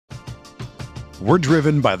We're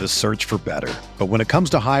driven by the search for better. But when it comes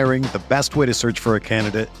to hiring, the best way to search for a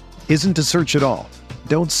candidate isn't to search at all.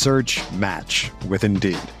 Don't search, match with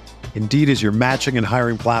Indeed. Indeed is your matching and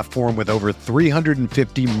hiring platform with over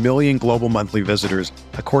 350 million global monthly visitors,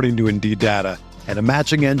 according to Indeed data, and a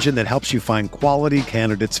matching engine that helps you find quality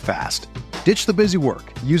candidates fast. Ditch the busy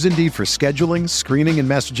work. Use Indeed for scheduling, screening, and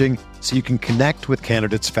messaging so you can connect with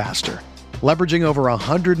candidates faster. Leveraging over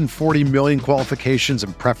 140 million qualifications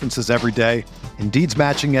and preferences every day, Indeed's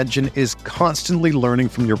matching engine is constantly learning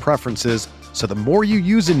from your preferences, so the more you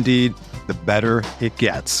use Indeed, the better it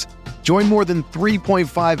gets. Join more than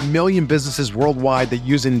 3.5 million businesses worldwide that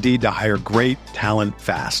use Indeed to hire great talent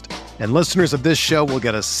fast. And listeners of this show will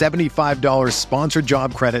get a $75 sponsored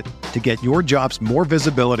job credit to get your jobs more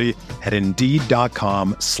visibility at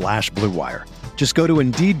Indeed.com/Blue Wire. Just go to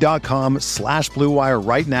Indeed.com/Blue Wire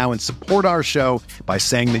right now and support our show by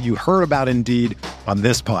saying that you heard about Indeed on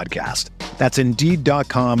this podcast. That's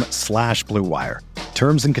Indeed.com/Blue Wire.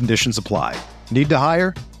 Terms and conditions apply. Need to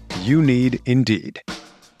hire? You need Indeed.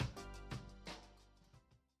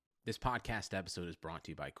 This podcast episode is brought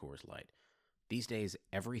to you by Coors Light. These days,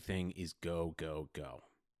 everything is go, go, go.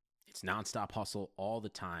 It's nonstop hustle all the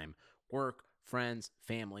time. Work, friends,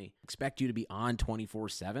 family, expect you to be on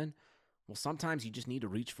 24/7. Well, sometimes you just need to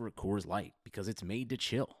reach for a Coors Light because it's made to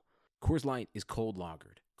chill. Coors Light is cold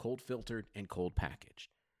lagered, cold filtered, and cold packaged.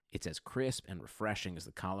 It's as crisp and refreshing as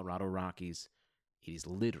the Colorado Rockies. It is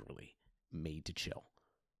literally made to chill.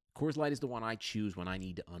 Coors Light is the one I choose when I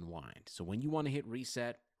need to unwind. So when you want to hit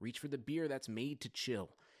reset, reach for the beer that's made to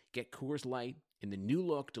chill. Get Coors Light in the new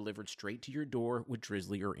look delivered straight to your door with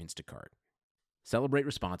Drizzly or Instacart. Celebrate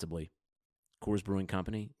responsibly. Coors Brewing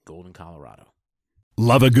Company, Golden, Colorado.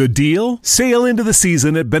 Love a good deal? Sail into the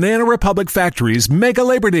season at Banana Republic Factory's Mega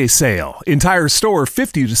Labor Day Sale. Entire store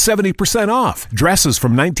 50 to 70% off. Dresses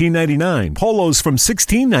from $19.99. Polos from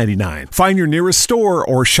 $16.99. Find your nearest store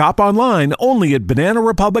or shop online only at Banana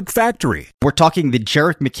Republic Factory. We're talking the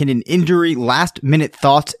Jerick McKinnon injury, last-minute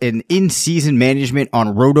thoughts, and in-season management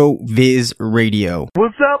on RotoViz Radio.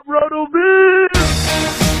 What's up, RotoViz?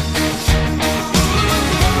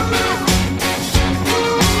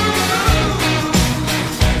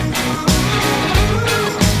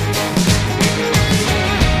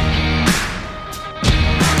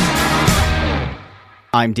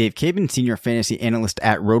 I'm Dave Caban, Senior Fantasy Analyst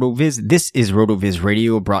at RotoViz. This is RotoViz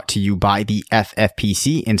Radio, brought to you by the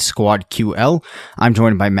FFPC and Squad QL. I'm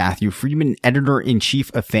joined by Matthew Friedman,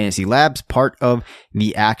 Editor-in-Chief of Fantasy Labs, part of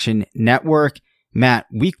the Action Network. Matt,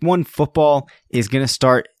 Week 1 football is going to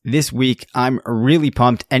start this week. I'm really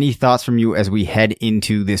pumped. Any thoughts from you as we head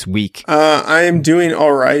into this week? I am doing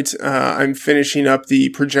all right. I'm finishing up the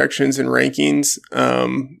projections and rankings.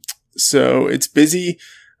 So it's busy.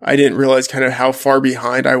 I didn't realize kind of how far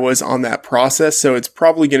behind I was on that process, so it's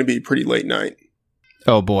probably going to be pretty late night.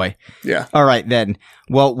 Oh boy. Yeah. All right then.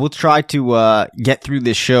 Well, we'll try to get through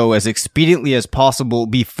this show as expediently as possible.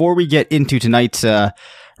 Before we get into tonight's,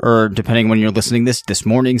 or depending when you're listening this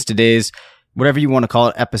morning's, today's, whatever you want to call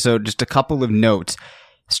it, episode, just a couple of notes.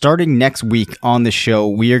 Starting next week on the show,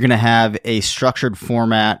 we are going to have a structured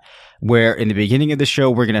format where in the beginning of the show,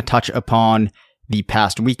 we're going to touch upon the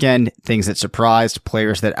past weekend, things that surprised,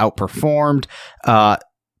 players that outperformed,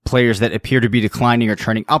 players that appear to be declining or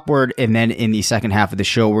trending upward. And then in the second half of the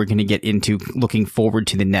show, we're going to get into looking forward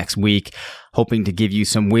to the next week, hoping to give you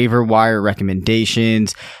some waiver wire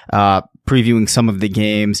recommendations, previewing some of the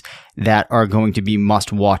games that are going to be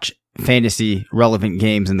must-watch fantasy relevant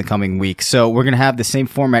games in the coming week. So we're going to have the same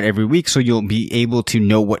format every week, so you'll be able to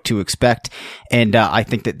know what to expect. And I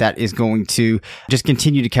think that is going to just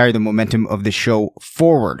continue to carry the momentum of the show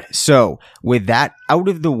forward. So with that out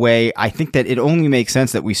of the way, I think that it only makes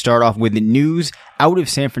sense that we start off with the news out of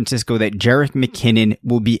San Francisco that Jerick McKinnon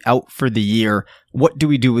will be out for the year. What do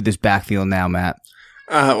we do with this backfield now, Matt?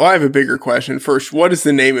 Well, I have a bigger question. First, what is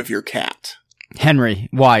the name of your cat? Henry.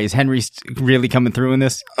 Why? Is Henry really coming through in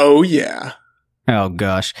this? Oh, yeah. Oh,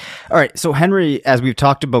 gosh. All right. So Henry, as we've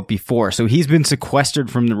talked about before, so he's been sequestered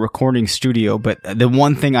from the recording studio, but the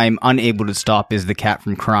one thing I'm unable to stop is the cat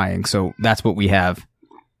from crying. So that's what we have.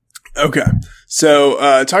 Okay. So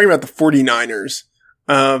talking about the 49ers,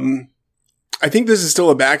 I think this is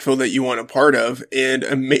still a backfield that you want a part of. And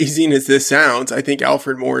amazing as this sounds, I think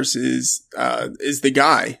Alfred Morris is the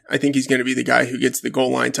guy. I think he's going to be the guy who gets the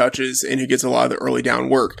goal line touches and who gets a lot of the early down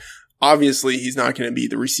work. Obviously, he's not going to be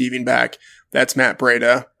the receiving back. That's Matt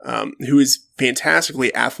Breida, who is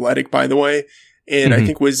fantastically athletic, by the way, and I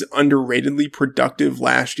think was underratedly productive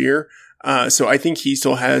last year. So I think he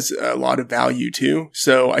still has a lot of value too.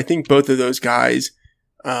 So I think both of those guys,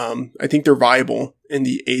 I think they're viable in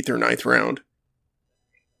the 8th or 9th round.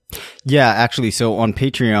 Yeah, actually, so on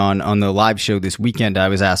Patreon, on the live show this weekend, I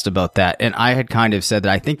was asked about that, and I had kind of said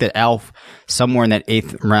that I think that Alf, somewhere in that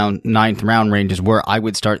 9th round range is where I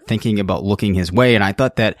would start thinking about looking his way, and I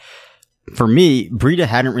thought that, for me, Breida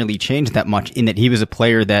hadn't really changed that much in that he was a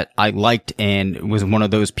player that I liked and was one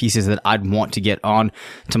of those pieces that I'd want to get on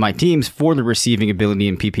to my teams for the receiving ability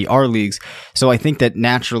in PPR leagues. So I think that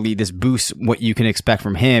naturally this boosts what you can expect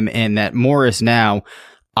from him, and that Morris now,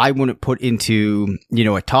 I wouldn't put into,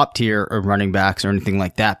 a top tier of running backs or anything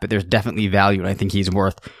like that, but there's definitely value, and I think he's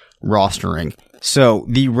worth rostering. So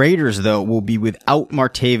the Raiders, though, will be without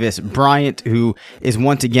Martavis Bryant, who is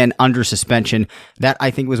once again under suspension. That, I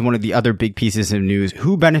think, was one of the other big pieces of news.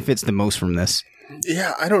 Who benefits the most from this?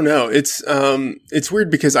 Yeah, I don't know. It's weird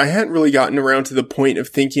because I hadn't really gotten around to the point of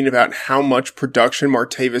thinking about how much production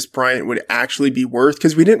Martavis Bryant would actually be worth,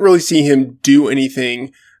 because we didn't really see him do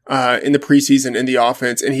anything in the preseason in the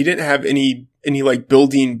offense, and he didn't have any like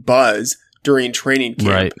building buzz during training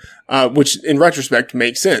camp, right. Which in retrospect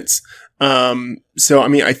makes sense. So, I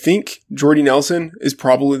mean, I think Jordy Nelson is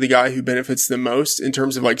probably the guy who benefits the most in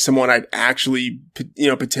terms of like someone I'd actually,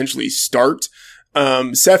 potentially start.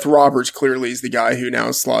 Seth Roberts clearly is the guy who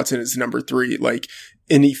now slots in as number 3, like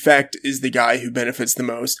in effect is the guy who benefits the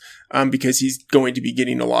most, because he's going to be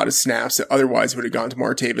getting a lot of snaps that otherwise would have gone to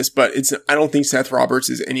Martavis, but I don't think Seth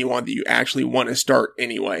Roberts is anyone that you actually want to start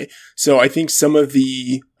anyway. So I think some of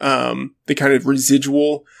the kind of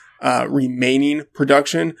residual, remaining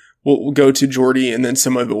production will go to Jordy, and then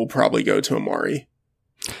some of it will probably go to Amari.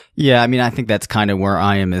 Yeah, I mean, I think that's kind of where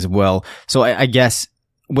I am as well. So I guess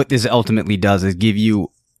what this ultimately does is give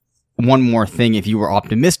you one more thing if you were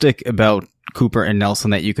optimistic about Cooper and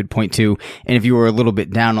Nelson that you could point to, and if you were a little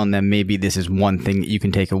bit down on them, maybe this is one thing that you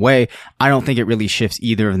can take away. I don't think it really shifts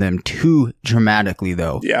either of them too dramatically,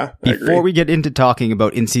 though. Yeah, Before we get into talking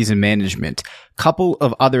about in-season management, couple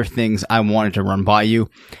of other things I wanted to run by you.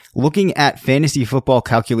 Looking at Fantasy Football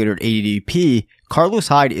Calculator at ADP, Carlos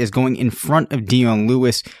Hyde is going in front of Dion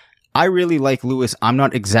Lewis. I really like Lewis. I'm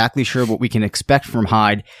not exactly sure what we can expect from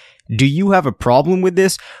Hyde. Do you have a problem with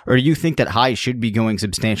this, or do you think that Hyde should be going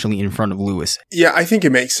substantially in front of Lewis? Yeah, I think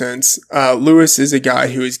it makes sense. Lewis is a guy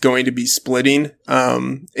who is going to be splitting.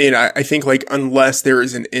 And I think like unless there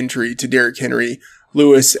is an injury to Derrick Henry,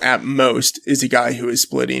 Lewis at most is a guy who is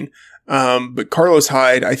splitting. But Carlos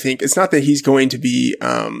Hyde, I think it's not that he's going to be,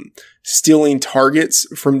 stealing targets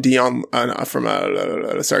from Duke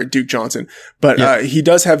Johnson, but, he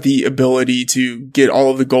does have the ability to get all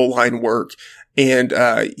of the goal line work. And,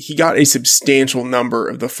 he got a substantial number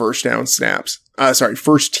of the first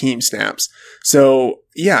team snaps. So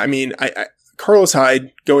yeah, I mean, Carlos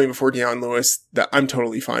Hyde going before Dion Lewis, I'm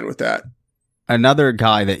totally fine with that. Another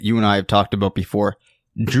guy that you and I have talked about before,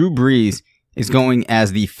 Drew Brees, is going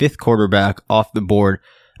as the 5th quarterback off the board,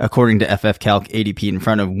 according to FF Calc ADP, in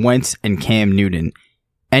front of Wentz and Cam Newton.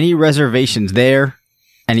 Any reservations there?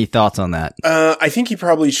 Any thoughts on that? I think he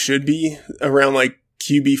probably should be around like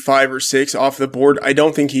QB 5 or 6 off the board. I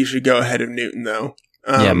don't think he should go ahead of Newton though.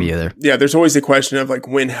 Yeah, me either. Yeah, there's always the question of like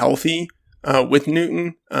when healthy, with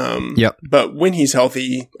Newton. Yep. But when he's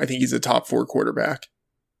healthy, I think he's a top 4 quarterback.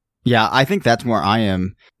 Yeah, I think that's where I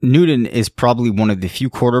am. Newton is probably one of the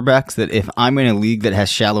few quarterbacks that if I'm in a league that has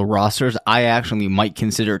shallow rosters, I actually might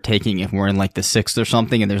consider taking if we're in like the 6th or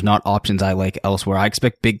something and there's not options I like elsewhere. I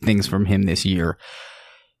expect big things from him this year.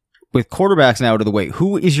 With quarterbacks now out of the way,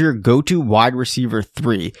 who is your go-to wide receiver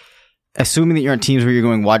 3? Assuming that you're on teams where you're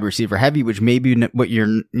going wide receiver heavy, which maybe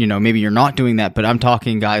maybe you're not doing that, but I'm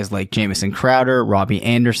talking guys like Jamison Crowder, Robbie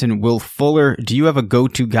Anderson, Will Fuller. Do you have a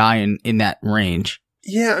go-to guy in that range?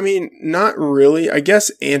 Yeah, I mean, not really. I guess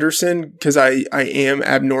Anderson, because I am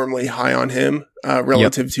abnormally high on him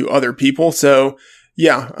relative to other people. So,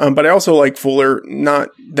 yeah. But I also like Fuller, not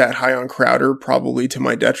that high on Crowder, probably to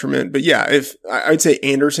my detriment. But yeah, I'd say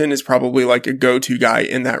Anderson is probably like a go-to guy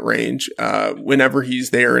in that range. Whenever he's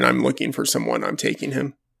there and I'm looking for someone, I'm taking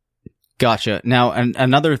him. Gotcha. Now,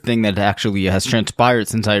 another thing that actually has transpired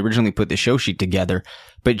since I originally put the show sheet together,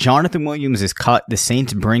 but Jonathan Williams is cut. The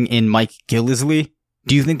Saints bring in Mike Gillislee.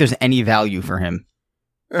 Do you think there's any value for him?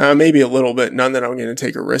 Maybe a little bit. None that I'm going to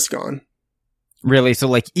take a risk on. Really? So,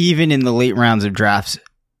 like, even in the late rounds of drafts,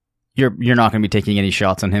 you're not going to be taking any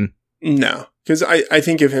shots on him? No, because I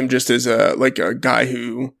think of him just as a guy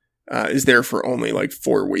who is there for only like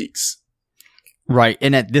 4 weeks. Right,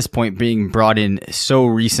 and at this point, being brought in so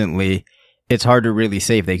recently, it's hard to really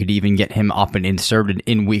say if they could even get him up and inserted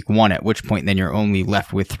in week 1. At which point, then you're only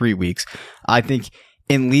left with 3 weeks. I think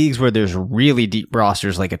in leagues where there's really deep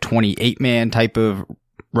rosters, like a 28-man type of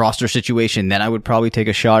roster situation, then I would probably take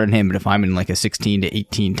a shot on him. But if I'm in like a 16 to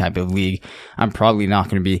 18 type of league, I'm probably not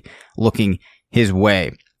going to be looking his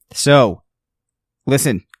way. So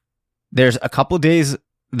listen, there's a couple days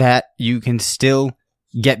that you can still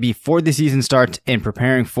get before the season starts and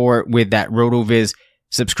preparing for it with that RotoViz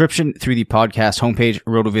subscription through the podcast homepage,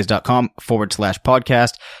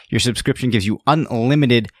 rotoviz.com/podcast. Your subscription gives you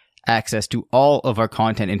unlimited access to all of our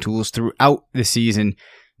content and tools throughout the season.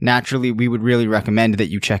 Naturally, we would really recommend that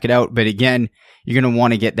you check it out. But again, you're going to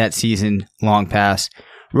want to get that season long pass.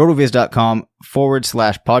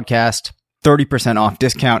 rotoviz.com/podcast, 30% off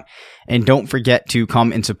discount. And don't forget to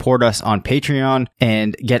come and support us on Patreon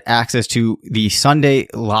and get access to the Sunday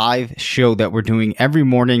live show that we're doing every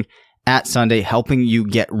morning at Sunday, helping you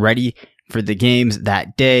get ready for the games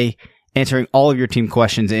that day, answering all of your team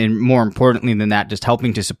questions, and more importantly than that, just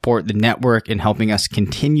helping to support the network and helping us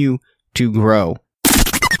continue to grow.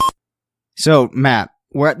 So, Matt,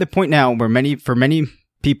 we're at the point now where for many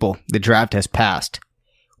people, the draft has passed.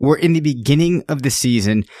 We're in the beginning of the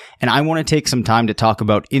season, and I want to take some time to talk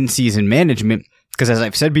about in-season management, because as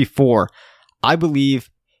I've said before, I believe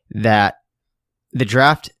that the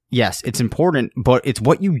draft, yes, it's important, but it's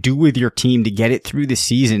what you do with your team to get it through the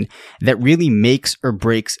season that really makes or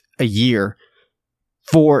breaks a year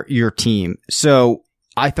for your team. So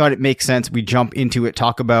I thought it makes sense we jump into it,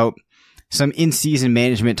 talk about some in-season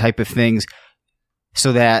management type of things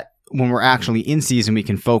so that when we're actually in season, we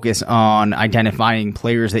can focus on identifying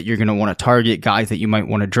players that you're going to want to target, guys that you might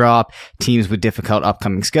want to drop, teams with difficult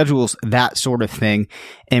upcoming schedules, that sort of thing.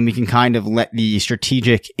 And we can kind of let the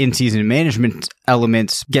strategic in-season management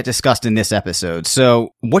elements get discussed in this episode.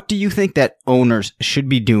 So what do you think that owners should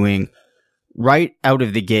be doing right out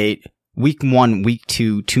of the gate, week 1, week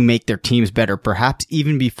 2, to make their teams better, perhaps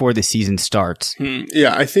even before the season starts?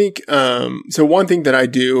 Yeah, I think, so one thing that I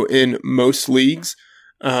do in most leagues,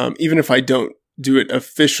 even if I don't do it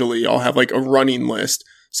officially, I'll have like a running list.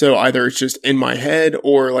 So either it's just in my head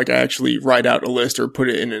or like I actually write out a list or put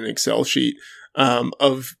it in an Excel sheet,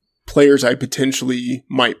 of players I potentially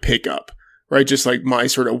might pick up, right? Just like my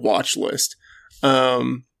sort of watch list.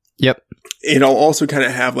 Yep. And I'll also kind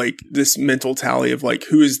of have like this mental tally of like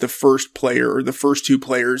who is the first player or the first 2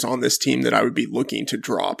 players on this team that I would be looking to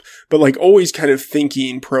drop, but like always kind of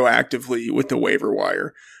thinking proactively with the waiver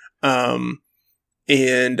wire.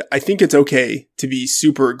 And I think it's okay to be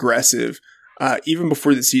super aggressive, even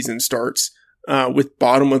before the season starts, with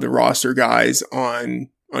bottom of the roster guys on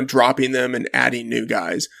dropping them and adding new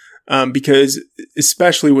guys. Because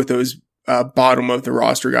especially with those, bottom of the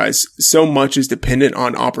roster guys, so much is dependent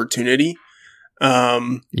on opportunity.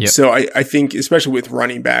 Yep. So I think especially with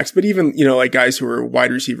running backs, but even, like guys who are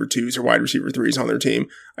wide receiver 2s or wide receiver 3s on their team,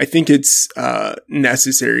 I think it's,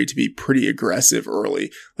 necessary to be pretty aggressive early.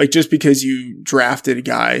 Like just because you drafted a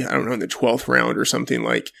guy, I don't know, in the 12th round or something,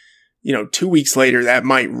 like, 2 weeks later, that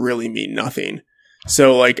might really mean nothing.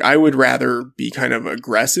 So like I would rather be kind of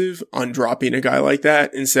aggressive on dropping a guy like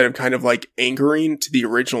that instead of kind of like anchoring to the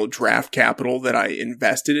original draft capital that I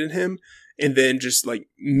invested in him and then just like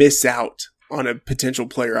miss out on a potential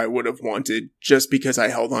player I would have wanted just because I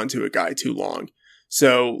held on to a guy too long.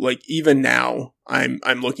 So like even now I'm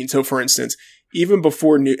looking. So for instance, even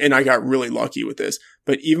before and I got really lucky with this,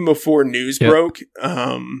 but even before news broke,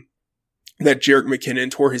 that Jerick McKinnon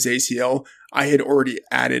tore his ACL, I had already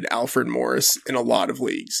added Alfred Morris in a lot of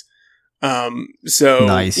leagues. So,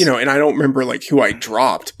 nice. And I don't remember like who I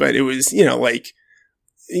dropped, but it was, like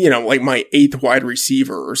my 8th wide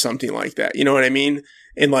receiver or something like that. You know what I mean?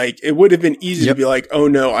 And like, it would have been easy to be like, oh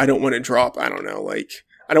no, I don't want to drop, I don't know, like,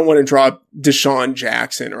 I don't want to drop Deshaun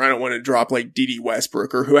Jackson or I don't want to drop like D.D.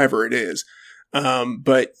 Westbrook or whoever it is.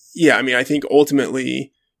 But yeah, I mean, I think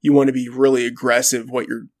ultimately you want to be really aggressive what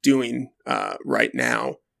you're doing, right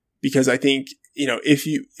now, because I think, if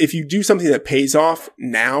you do something that pays off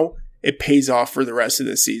now, it pays off for the rest of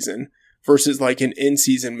the season versus like an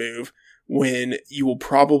in-season move when you will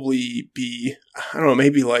probably be, I don't know,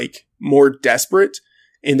 maybe like more desperate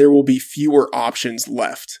and there will be fewer options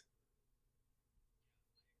left.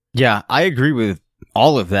 Yeah, I agree with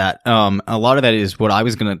all of that. A lot of that is what I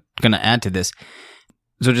was gonna add to this.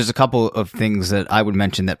 So just a couple of things that I would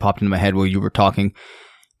mention that popped into my head while you were talking.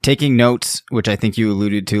 Taking notes, which I think you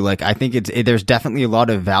alluded to, like I think there's definitely a lot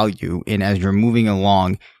of value in as you're moving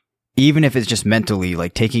along, even if it's just mentally,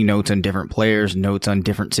 like taking notes on different players, notes on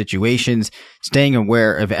different situations, staying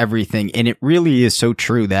aware of everything. And it really is so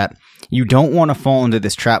true that you don't want to fall into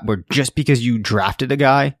this trap where just because you drafted a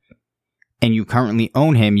guy and you currently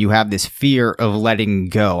own him, you have this fear of letting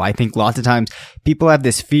go. I think lots of times people have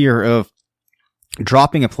this fear of,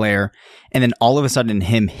 dropping a player and then all of a sudden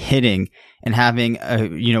him hitting and having a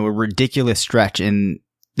ridiculous stretch, and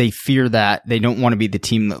they fear that they don't want to be the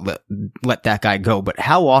team that let that guy go. But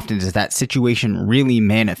how often does that situation really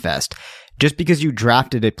manifest? Just because you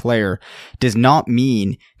drafted a player does not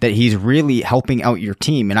mean that he's really helping out your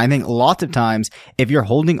team. And I think lots of times, if you're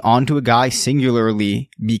holding on to a guy singularly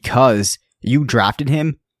because you drafted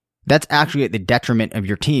him, that's actually at the detriment of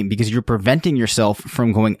your team, because you're preventing yourself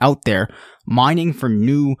from going out there, mining for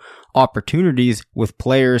new opportunities with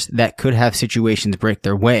players that could have situations break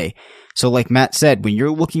their way. So like Matt said, when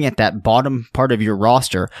you're looking at that bottom part of your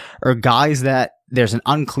roster, or guys that there's an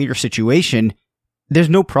unclear situation, there's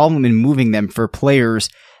no problem in moving them for players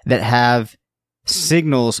that have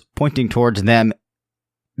signals pointing towards them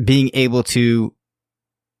being able to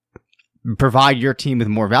provide your team with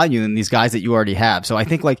more value than these guys that you already have. So I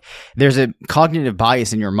think like there's a cognitive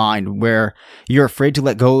bias in your mind where you're afraid to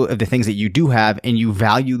let go of the things that you do have, and you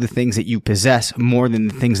value the things that you possess more than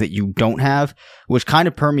the things that you don't have, which kind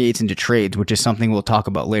of permeates into trades, which is something we'll talk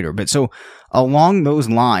about later. But so along those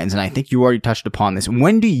lines, and I think you already touched upon this,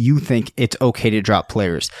 when do you think it's okay to drop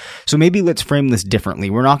players? So maybe let's frame this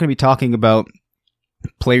differently. We're not going to be talking about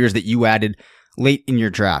players that you added late in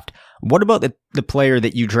your draft. What about the player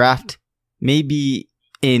that you draft maybe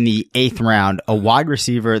in the 8th round, a wide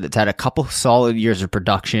receiver that's had a couple solid years of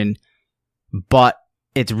production, but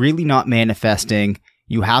it's really not manifesting?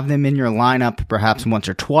 You have them in your lineup perhaps once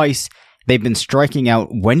or twice. They've been striking out.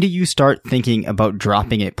 When do you start thinking about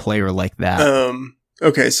dropping a player like that?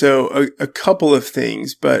 Okay, so a couple of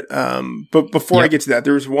things, but before I get to that,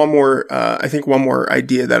 there was one more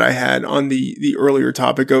idea that I had on the earlier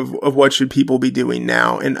topic of what should people be doing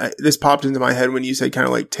now, and this popped into my head when you said kind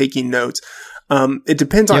of like taking notes. It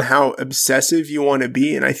depends on how obsessive you want to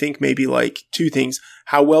be, and I think maybe like two things: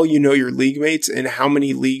 how well you know your league mates and how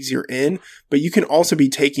many leagues you're in. But you can also be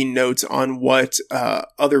taking notes on what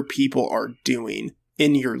other people are doing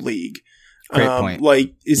in your league. Great point.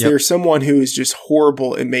 Like, is there someone who is just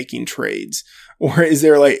horrible at making trades? Or is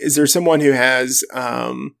there someone who has,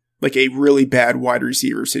 like a really bad wide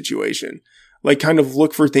receiver situation? Like, kind of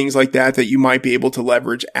look for things like that you might be able to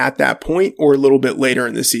leverage at that point or a little bit later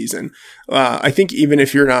in the season. I think even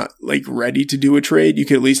if you're not like ready to do a trade, you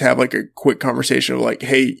could at least have like a quick conversation of like,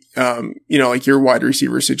 hey, like your wide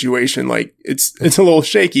receiver situation, like it's a little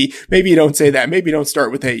shaky. Maybe you don't say that. Maybe you don't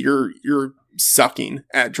start with, hey, you're sucking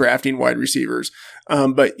at drafting wide receivers.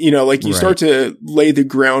 But you start to lay the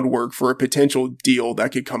groundwork for a potential deal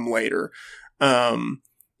that could come later.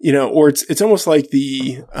 Or it's almost like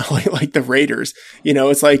like the Raiders,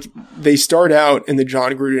 it's like they start out in the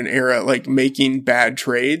John Gruden era, like making bad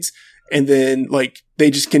trades, and then like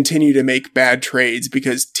they just continue to make bad trades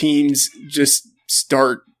because teams just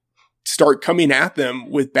start coming at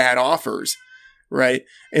them with bad offers. Right.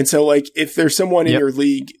 And so like if there's someone in your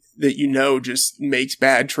league that just makes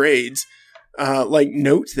bad trades, like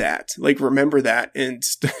note that, like remember that, and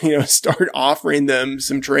start offering them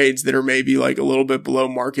some trades that are maybe like a little bit below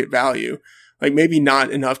market value, like maybe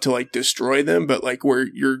not enough to like destroy them, but like where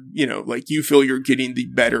you're, like you feel you're getting the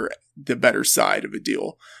better side of a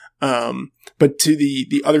deal. But to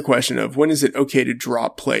the other question of when is it okay to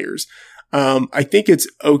drop players? I think it's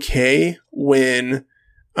okay when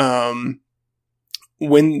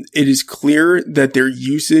it is clear that their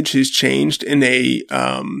usage has changed in a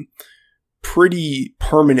pretty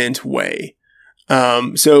permanent way.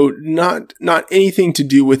 So not anything to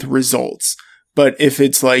do with results, but if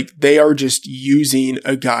it's like they are just using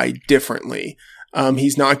a guy differently,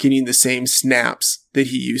 he's not getting the same snaps that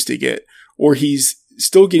he used to get, or he's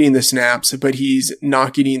still getting the snaps, but he's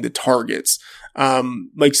not getting the targets.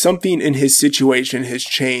 Like something in his situation has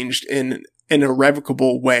changed in an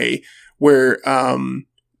irrevocable way, where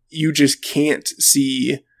you just can't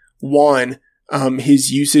see, one,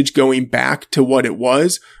 his usage going back to what it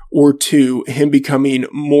was, or two, him becoming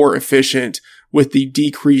more efficient with the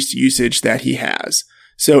decreased usage that he has.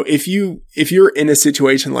 So if you're in a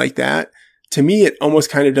situation like that, to me, it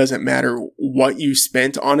almost kind of doesn't matter what you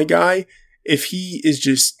spent on a guy. If he is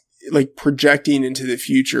just like projecting into the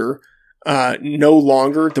future, no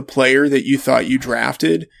longer the player that you thought you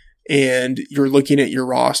drafted, and you're looking at your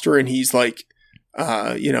roster and he's like,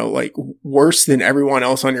 like worse than everyone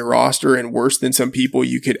else on your roster and worse than some people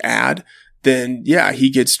you could add, then yeah, he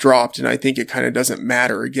gets dropped. And I think it kind of doesn't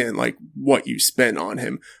matter, again, like what you spent on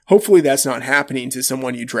him. Hopefully that's not happening to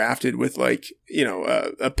someone you drafted with like,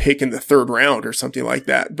 a pick in the 3rd round or something like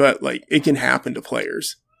that. But like it can happen to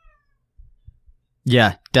players.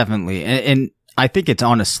 Yeah, definitely. And I think it's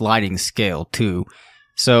on a sliding scale too.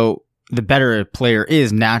 So the better a player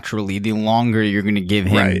is naturally, the longer you're going to give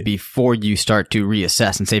him before you start to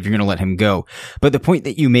reassess and say if you're going to let him go. But the point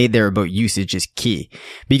that you made there about usage is key,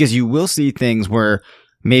 because you will see things where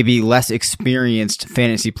maybe less experienced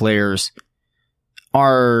fantasy players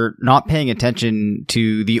are not paying attention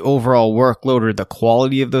to the overall workload or the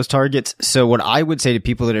quality of those targets. So what I would say to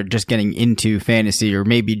people that are just getting into fantasy or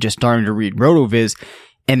maybe just starting to read RotoViz,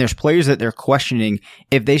 and there's players that they're questioning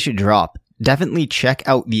if they should drop, definitely check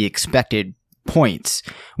out the expected points,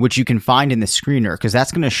 which you can find in the screener, because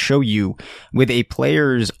that's going to show you with a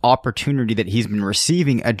player's opportunity that he's been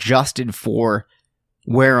receiving adjusted for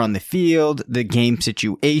where on the field, the game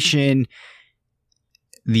situation,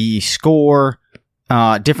 the score,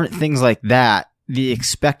 different things like that, the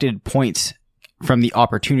expected points from the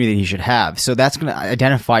opportunity that he should have. So that's going to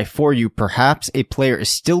identify for you, perhaps a player is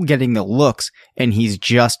still getting the looks and he's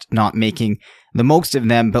just not making the most of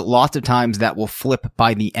them, but lots of times that will flip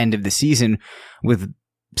by the end of the season with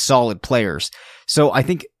solid players. So I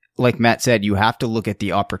think, like Matt said, you have to look at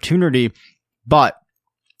the opportunity, but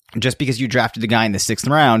just because you drafted the guy in the 6th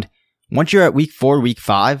round, once you're at week 4, week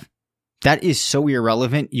 5, that is so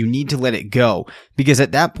irrelevant. You need to let it go, because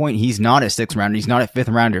at that point, he's not a 6th rounder. He's not a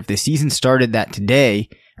 5th rounder. If the season started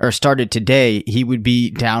today, he would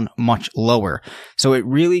be down much lower. So it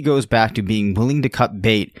really goes back to being willing to cut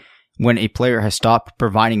bait when a player has stopped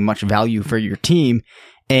providing much value for your team.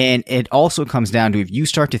 And it also comes down to, if you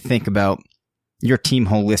start to think about your team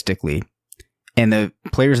holistically and the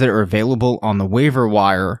players that are available on the waiver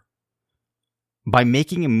wire, by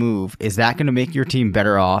making a move, is that going to make your team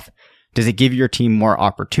better off? Does it give your team more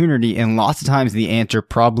opportunity? And lots of times the answer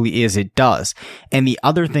probably is it does. And the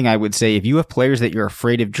other thing I would say, if you have players that you're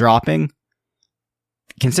afraid of dropping,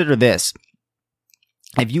 consider this.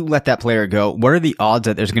 If you let that player go, what are the odds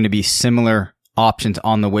that there's going to be similar options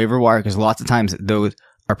on the waiver wire? Because lots of times those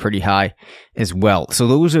are pretty high as well. So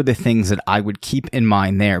those are the things that I would keep in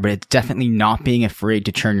mind there, but it's definitely not being afraid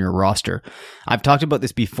to churn your roster. I've talked about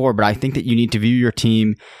this before, but I think that you need to view your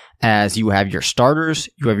team as you have your starters,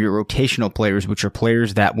 you have your rotational players, which are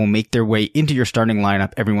players that will make their way into your starting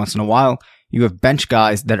lineup every once in a while. You have bench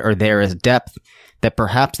guys that are there as depth that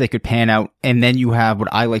perhaps they could pan out. And then you have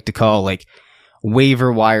what I like to call like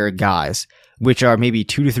waiver wire guys, which are maybe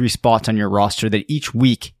 2 to 3 spots on your roster that each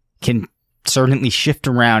week can certainly shift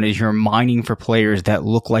around as you're mining for players that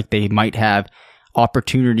look like they might have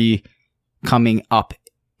opportunity coming up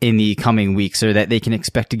in the coming weeks, or that they can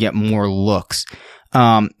expect to get more looks.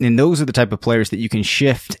 And those are the type of players that you can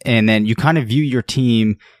shift, and then you kind of view your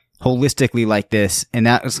team holistically like this. And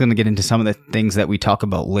that is going to get into some of the things that we talk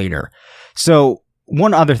about later. So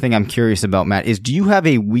one other thing I'm curious about, Matt, is do you have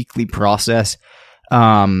a weekly process?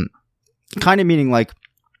 Kind of meaning like,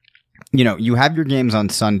 you know, you have your games on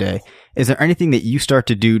Sunday. Is there anything that you start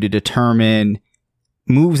to do to determine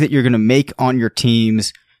moves that you're going to make on your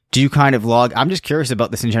teams? Do you kind of log? I'm just curious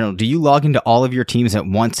about this in general. Do you log into all of your teams at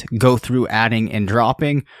once, go through adding and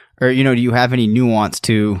dropping? Or, you know, do you have any nuance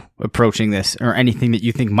to approaching this, or anything that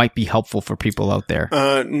you think might be helpful for people out there?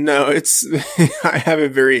 No, I have a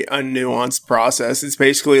very unnuanced process. It's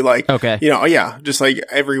basically like, okay, you know, yeah, just like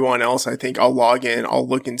everyone else, I think I'll log in, I'll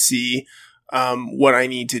look and see what I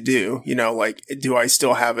need to do. You know, like, do I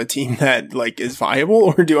still have a team that like is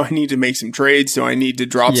viable, or do I need to make some trades? Do I need to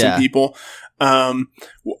drop some people?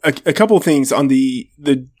 A couple of things on the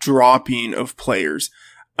dropping of players.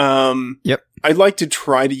 Yep. I'd like to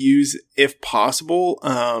try to use, if possible,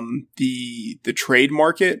 the trade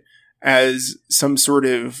market as some sort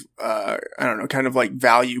of, I don't know, kind of like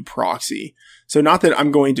value proxy. So not that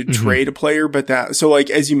I'm going to trade a player, but that, so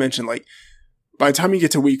like, as you mentioned, like, by the time you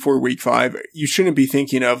get to week 4, week 5, you shouldn't be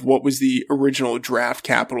thinking of what was the original draft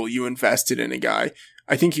capital you invested in a guy.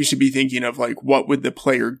 I think you should be thinking of like, what would the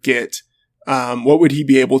player get? What would he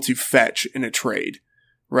be able to fetch in a trade?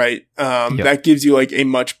 Right. That gives you like a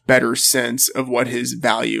much better sense of what his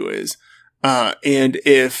value is. And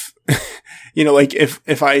if, you know, like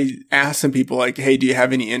if I ask some people like, hey, do you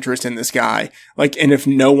have any interest in this guy? Like, and if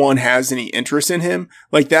no one has any interest in him,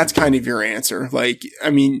 like that's kind of your answer. Like,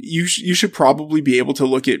 I mean, you should probably be able to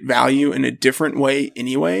look at value in a different way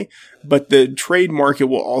anyway, but the trade market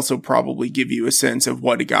will also probably give you a sense of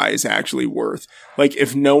what a guy is actually worth. Like,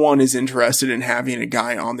 if no one is interested in having a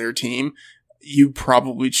guy on their team, you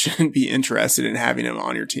probably shouldn't be interested in having him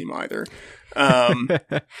on your team either. And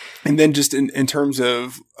then just in terms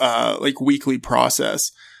of, like weekly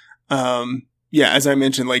process, yeah, as I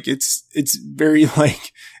mentioned, like it's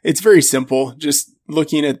very simple. Just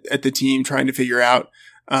looking at the team, trying to figure out,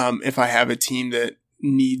 if I have a team that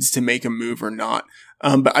needs to make a move or not.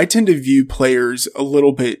 But I tend to view players a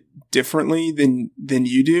little bit differently than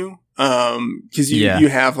you do. Cause you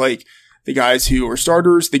have like the guys who are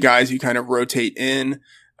starters, the guys who kind of rotate in,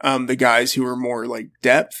 the guys who are more like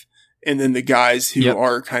depth, and then the guys who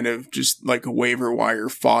are kind of just like a waiver wire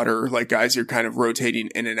fodder, like guys who are kind of rotating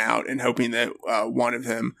in and out and hoping that one of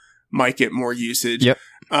them might get more usage.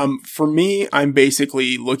 For me, I'm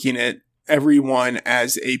basically looking at everyone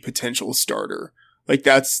as a potential starter. Like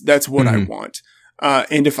that's what I want.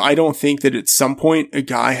 And if I don't think that at some point a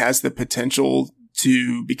guy has the potential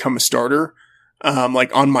to become a starter,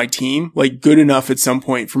 like on my team, like good enough at some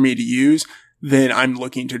point for me to use, then I'm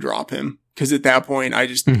looking to drop him. Cause at that point, I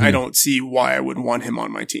don't see why I would want him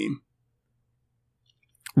on my team.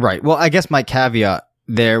 Right. Well, I guess my caveat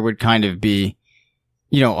there would kind of be,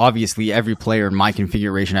 obviously every player in my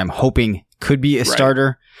configuration I'm hoping could be a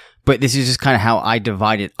starter, but this is just kind of how I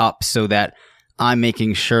divide it up so that I'm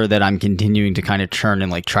making sure that I'm continuing to kind of churn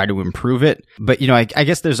and like try to improve it. But, I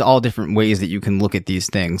guess there's all different ways that you can look at these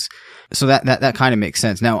things. So that kind of makes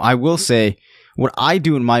sense. Now, I will say what I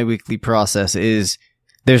do in my weekly process is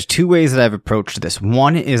there's two ways that I've approached this.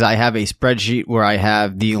 One is I have a spreadsheet where I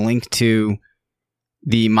have the link to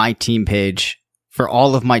the My Team page for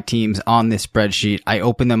all of my teams on this spreadsheet. I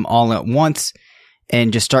open them all at once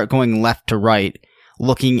and just start going left to right,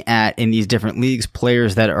 looking at in these different leagues,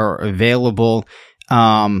 players that are available.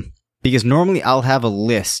 Because normally I'll have a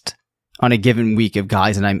list on a given week of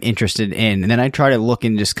guys that I'm interested in. And then I try to look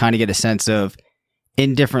and just kind of get a sense of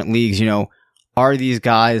in different leagues, are these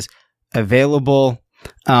guys available?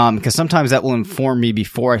 Because sometimes that will inform me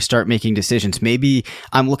before I start making decisions. Maybe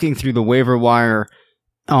I'm looking through the waiver wire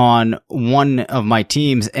on one of my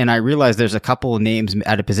teams and I realize there's a couple of names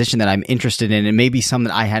at a position that I'm interested in and maybe some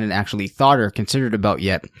that I hadn't actually thought or considered about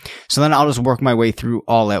yet. So then I'll just work my way through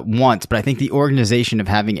all at once. But I think the organization of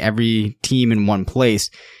having every team in one place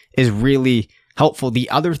is really helpful. The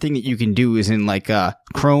other thing that you can do is in like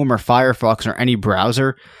Chrome or Firefox or any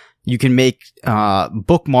browser, you can make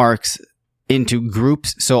bookmarks into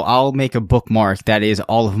groups. So I'll make a bookmark that is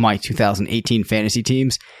all of my 2018 fantasy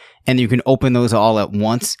teams, and you can open those all at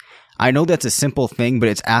once. I know that's a simple thing, but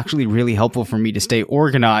it's actually really helpful for me to stay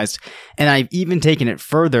organized. And I've even taken it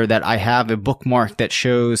further that I have a bookmark that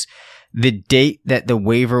shows the date that the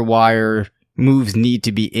waiver wire moves need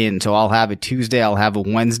to be in. So I'll have a Tuesday, I'll have a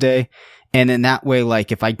Wednesday. And then that way,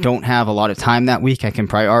 like if I don't have a lot of time that week, I can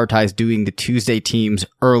prioritize doing the Tuesday teams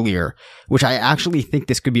earlier, which I actually think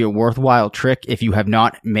this could be a worthwhile trick if you have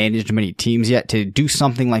not managed many teams yet to do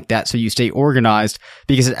something like that so you stay organized,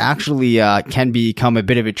 because it actually can become a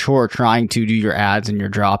bit of a chore trying to do your ads and your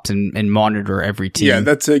drops and monitor every team. Yeah,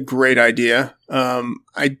 that's a great idea.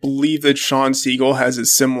 I believe that Sean Siegel has a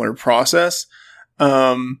similar process.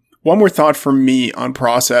 One more thought from me on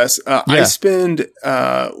process. I spend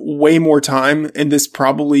way more time, and this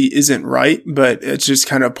probably isn't right, but it's just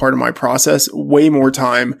kind of part of my process, way more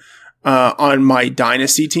time on my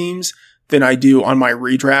dynasty teams than I do on my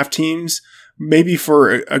redraft teams. Maybe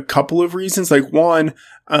for a couple of reasons. Like one,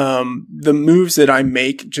 the moves that I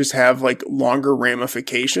make just have like longer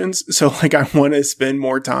ramifications. So like I want to spend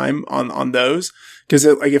more time on those, because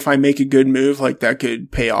like if I make a good move, like that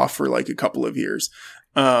could pay off for like a couple of years.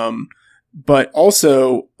 But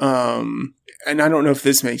also, and I don't know if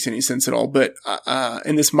this makes any sense at all, but,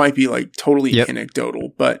 and this might be like totally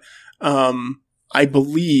anecdotal, but, I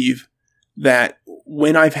believe that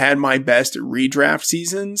when I've had my best redraft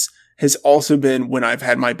seasons has also been when I've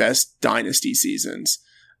had my best dynasty seasons.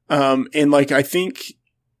 And like, I think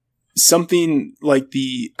something like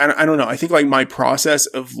I don't know, I think like my process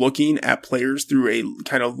of looking at players through a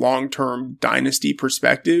kind of long-term dynasty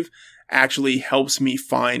perspective actually helps me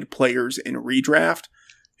find players in redraft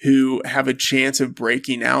who have a chance of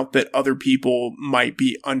breaking out that other people might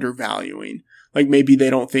be undervaluing. Like maybe they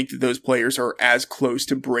don't think that those players are as close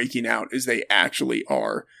to breaking out as they actually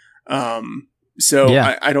are. I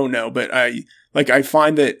don't know, but I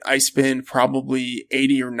find that I spend probably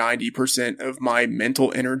 80 or 90% of my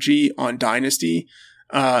mental energy on dynasty.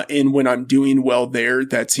 And when I'm doing well there,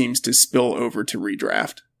 that seems to spill over to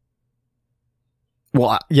redraft.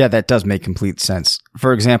 Well, yeah, that does make complete sense.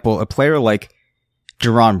 For example, a player like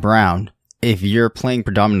Jerron Brown, if you're playing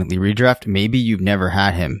predominantly redraft, maybe you've never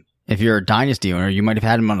had him. If you're a dynasty owner, you might have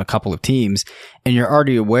had him on a couple of teams, and you're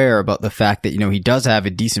already aware about the fact that, he does have a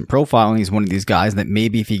decent profile, and he's one of these guys that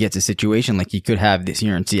maybe if he gets a situation like he could have this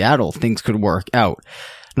year in Seattle, things could work out.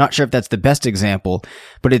 Not sure if that's the best example,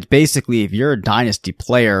 but it's basically if you're a dynasty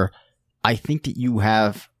player, I think that you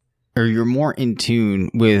have, or you're more in tune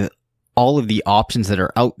with all of the options that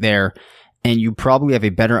are out there, and you probably have a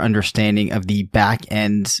better understanding of the back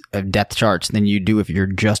ends of depth charts than you do if you're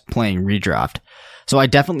just playing redraft. So I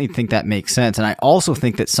definitely think that makes sense. And I also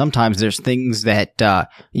think that sometimes there's things that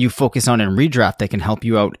you focus on in redraft that can help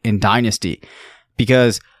you out in Dynasty,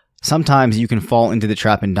 because sometimes you can fall into the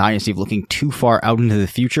trap in Dynasty of looking too far out into the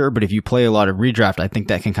future. But if you play a lot of redraft, I think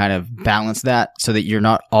that can kind of balance that so that you're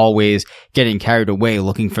not always getting carried away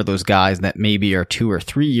looking for those guys that maybe are 2 or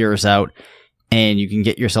 3 years out, and you can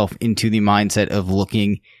get yourself into the mindset of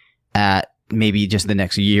looking at maybe just the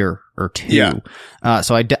next year or two. Yeah.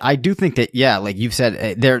 So I do think that, yeah, like you've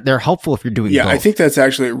said, they're helpful if you're doing both. I think that's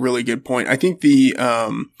actually a really good point. I think the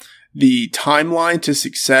timeline to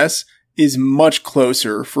success is much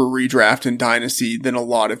closer for redraft and Dynasty than a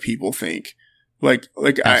lot of people think. I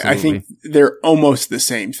think they're almost the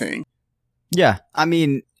same thing. Yeah. I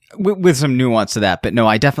mean, with some nuance to that, but no,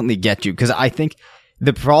 I definitely get you, because I think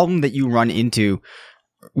the problem that you run into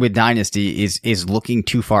with Dynasty is looking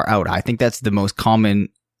too far out. I think that's the most common,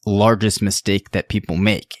 largest mistake that people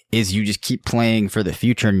make, is you just keep playing for the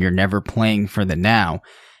future and you're never playing for the now.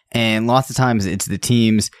 And lots of times it's the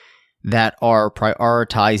teams that are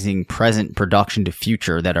prioritizing present production to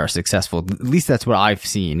future that are successful. At least that's what I've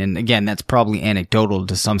seen. And again, that's probably anecdotal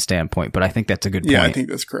to some standpoint, but I think that's a good point. Yeah, I think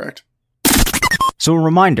that's correct. So a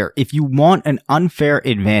reminder, if you want an unfair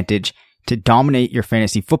advantage to dominate your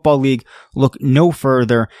fantasy football league, look no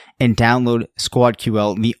further and download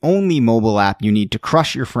SquadQL, the only mobile app you need to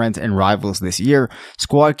crush your friends and rivals this year.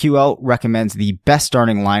 SquadQL recommends the best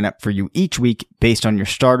starting lineup for you each week based on your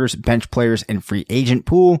starters, bench players, and free agent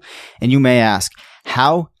pool. And you may ask,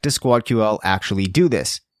 how does SquadQL actually do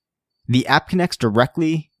this? The app connects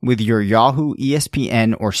directly with your Yahoo,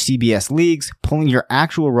 ESPN, or CBS leagues, pulling your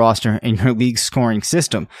actual roster and your league's scoring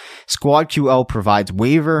system. SquadQL provides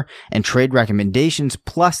waiver and trade recommendations,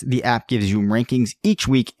 plus the app gives you rankings each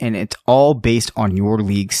week, and it's all based on your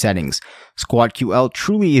league settings. SquadQL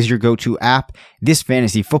truly is your go-to app. This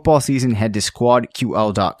fantasy football season, head to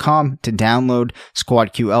squadql.com to download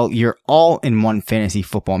SquadQL, your all-in-one fantasy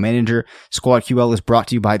football manager. SquadQL is brought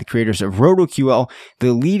to you by the creators of RotoQL,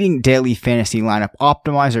 the leading daily fantasy lineup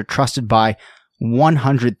optimizer trusted by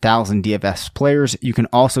 100,000 DFS players. You can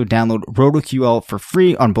also download RotoQL for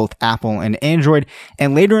free on both Apple and Android.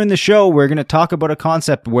 And later in the show, we're going to talk about a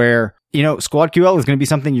concept where, SquadQL is going to be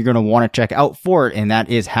something you're going to want to check out for it. And that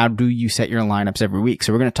is, how do you set your lineups every week?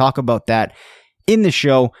 So we're going to talk about that in the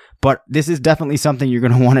show, but this is definitely something you're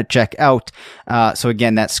going to want to check out. So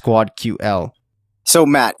again, that's SquadQL. So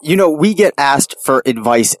Matt, we get asked for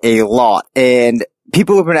advice a lot, and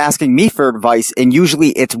people have been asking me for advice, and usually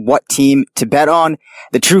it's what team to bet on.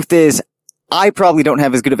 The truth is, I probably don't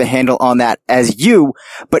have as good of a handle on that as you,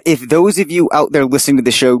 but if those of you out there listening to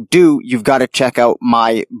the show do, you've got to check out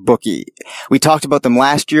my bookie. We talked about them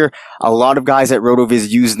last year. A lot of guys at RotoViz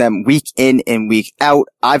use them week in and week out.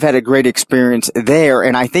 I've had a great experience there,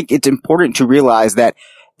 and I think it's important to realize that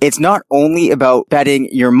it's not only about betting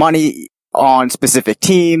your money on specific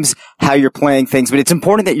teams, how you're playing things, but it's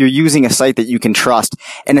important that you're using a site that you can trust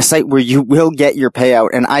and a site where you will get your payout.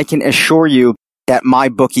 And I can assure you that my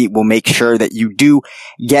bookie will make sure that you do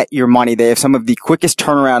get your money. They have some of the quickest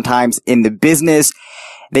turnaround times in the business.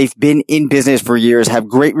 They've been in business for years, have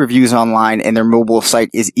great reviews online, and their mobile site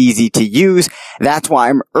is easy to use. That's why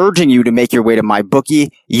I'm urging you to make your way to my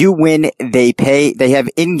bookie. You win, they pay. They have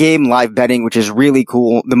in-game live betting, which is really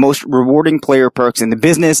cool. The most rewarding player perks in the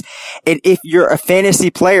business. And if you're a fantasy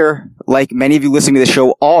player, like many of you listening to the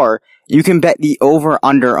show are, you can bet the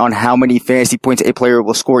over-under on how many fantasy points a player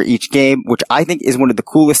will score each game, which I think is one of the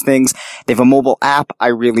coolest things. They have a mobile app I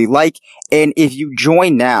really like. And if you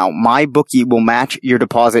join now, my bookie will match your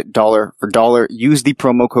deposit dollar for dollar. Use the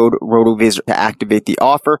promo code RotoViz to activate the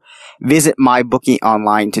offer. Visit MyBookie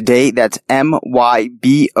online today. That's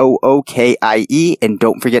MYBOOKIE. And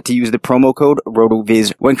don't forget to use the promo code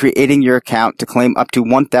RotoViz when creating your account to claim up to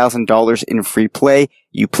 $1,000 in free play.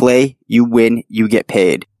 You play, you win, you get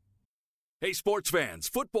paid. Hey, sports fans,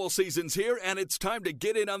 football season's here, and it's time to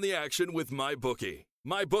get in on the action with MyBookie.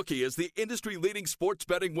 MyBookie is the industry-leading sports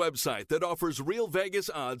betting website that offers real Vegas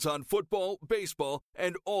odds on football, baseball,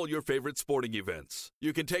 and all your favorite sporting events.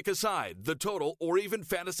 You can take a side, the total, or even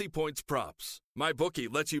fantasy points props.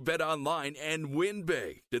 MyBookie lets you bet online and win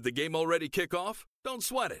big. Did the game already kick off? Don't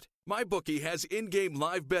sweat it. MyBookie has in-game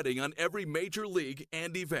live betting on every major league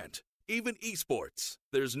and event, even esports.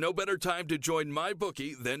 There's no better time to join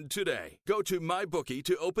MyBookie than today. Go to MyBookie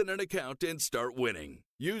to open an account and start winning.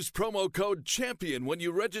 Use promo code CHAMPION when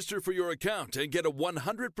you register for your account and get a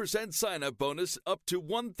 100% sign-up bonus up to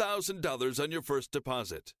 $1,000 on your first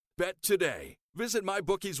deposit. Bet today. Visit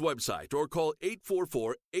MyBookie's website or call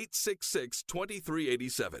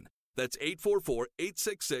 844-866-2387. That's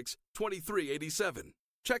 844-866-2387.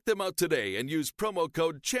 Check them out today and use promo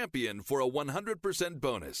code CHAMPION for a 100%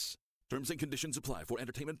 bonus. Terms and conditions apply for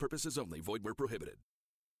entertainment purposes only. Void where prohibited.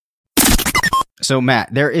 So,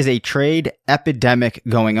 Matt, there is a trade epidemic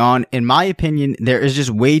going on. In my opinion, there is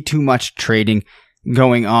just way too much trading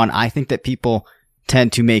going on. I think that people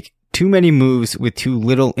tend to make too many moves with too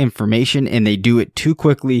little information, and they do it too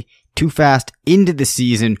quickly, too fast into the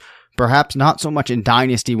season. Perhaps not so much in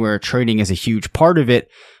Dynasty where trading is a huge part of it,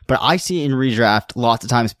 but I see in redraft lots of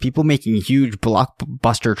times people making huge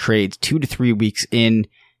blockbuster trades 2 to 3 weeks in.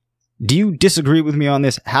 Do you disagree with me on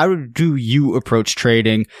this? How do you approach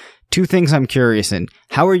trading? Two things I'm curious in.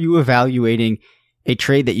 How are you evaluating a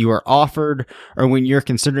trade that you are offered, or when you're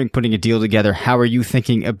considering putting a deal together, how are you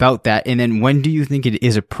thinking about that? And then when do you think it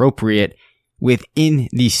is appropriate within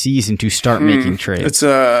the season to start making trades?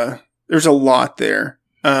 There's a lot there.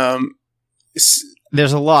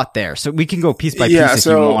 There's a lot there. So we can go piece by piece if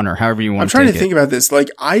you want, or however you want to take it. I'm trying to think about this. Like,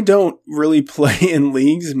 I don't really play in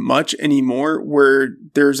leagues much anymore where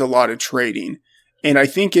there's a lot of trading. And I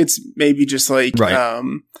think it's maybe just like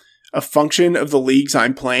a function of the leagues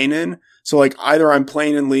I'm playing in. So like either I'm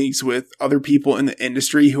playing in leagues with other people in the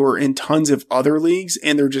industry who are in tons of other leagues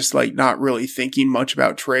and they're just like not really thinking much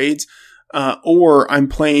about trades. Or I'm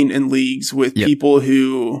playing in leagues with people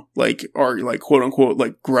who like are like quote unquote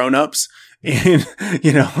like grown-ups. And,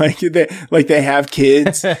 you know, like they have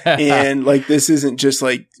kids and like this isn't just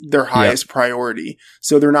like their highest priority.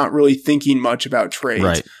 So they're not really thinking much about trades.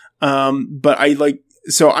 Right. But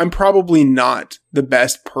so I'm probably not the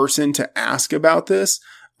best person to ask about this.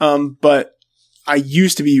 But I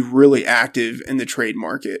used to be really active in the trade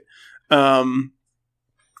market. And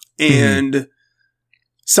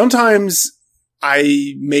sometimes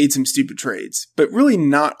I made some stupid trades, but really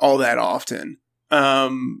not all that often.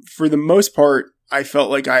 For the most part, I felt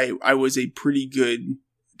like I was a pretty good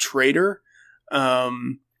trader.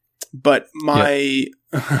 But my,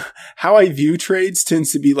 how I view trades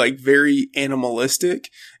tends to be like very animalistic.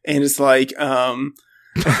 And it's like,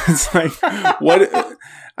 it's like, what,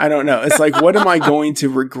 I don't know. It's like, what am I going to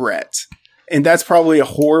regret? And that's probably a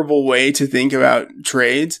horrible way to think about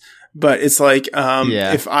trades. But it's like,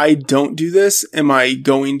 if I don't do this, am I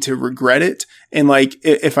going to regret it? And like,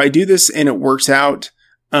 if I do this and it works out,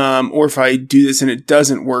 or if I do this and it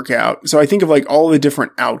doesn't work out. So I think of like all the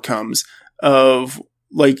different outcomes of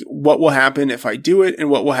like what will happen if I do it and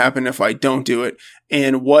what will happen if I don't do it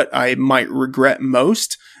and what I might regret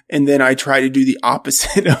most. And then I try to do the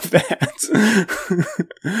opposite of that.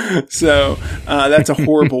 So, that's a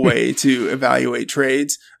horrible way to evaluate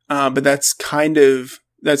trades. But that's kind of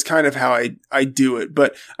how I do it.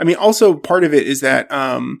 But I mean, also part of it is that,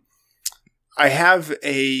 I have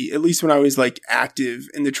at least when I was like active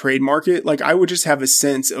in the trade market, like I would just have a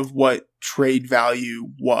sense of what trade value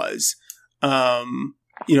was, of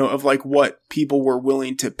like what people were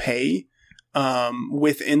willing to pay,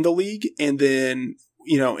 within the league. And then,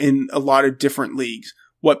 in a lot of different leagues,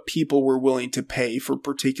 what people were willing to pay for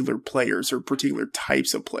particular players or particular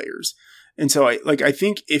types of players. And so I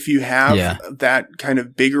think if you have that kind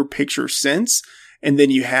of bigger picture sense, and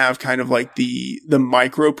then you have kind of like the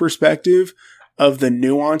micro perspective of the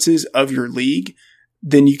nuances of your league,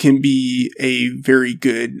 then you can be a very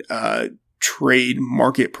good, trade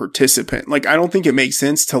market participant. Like, I don't think it makes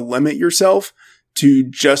sense to limit yourself to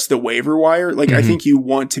just the waiver wire. Like, I think you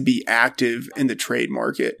want to be active in the trade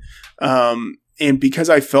market. And because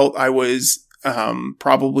I felt I was,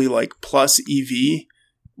 probably like plus EV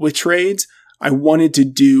with trades, I wanted to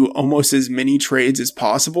do almost as many trades as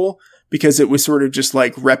possible because it was sort of just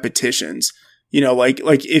like repetitions. Like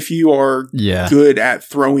if you are good at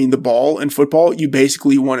throwing the ball in football, you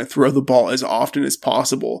basically want to throw the ball as often as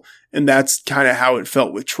possible. And that's kind of how it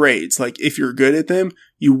felt with trades. Like if you're good at them,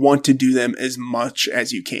 you want to do them as much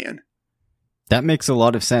as you can. That makes a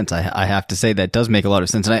lot of sense. I have to say that does make a lot of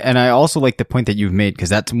sense. And I also like the point that you've made, because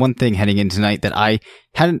that's one thing heading in tonight that I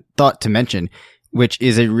hadn't thought to mention, which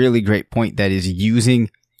is a really great point, that is using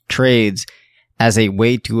trades as a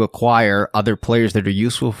way to acquire other players that are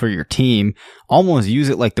useful for your team. Almost use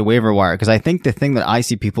it like the waiver wire. Because I think the thing that I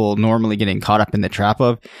see people normally getting caught up in the trap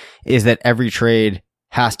of is that every trade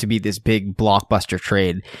has to be this big blockbuster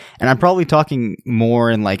trade. And I'm probably talking more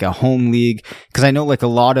in like a home league, because I know like a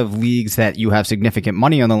lot of leagues that you have significant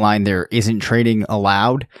money on the line, there isn't trading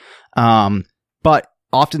allowed. But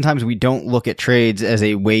oftentimes we don't look at trades as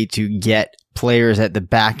a way to get players at the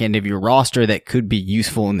back end of your roster that could be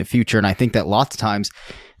useful in the future. And I think that lots of times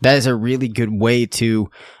that is a really good way to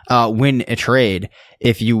win a trade,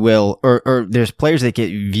 if you will. Or there's players that get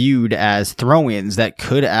viewed as throw-ins that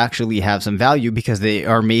could actually have some value because they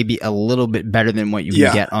are maybe a little bit better than what you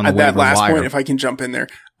can get on the waiver wire. At that last point, if I can jump in there,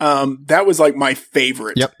 that was like my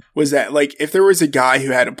favorite. Was that like if there was a guy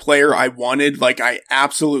who had a player I wanted, like I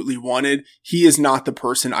absolutely wanted, he is not the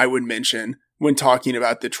person I would mention when talking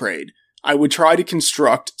about the trade. I would try to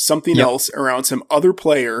construct something else around some other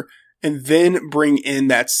player and then bring in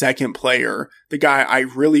that second player, the guy I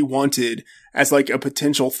really wanted, as like a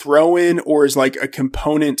potential throw-in or as like a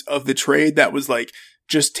component of the trade that was like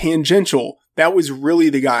just tangential. That was really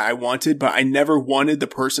the guy I wanted, but I never wanted the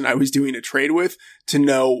person I was doing a trade with to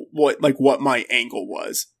know what my angle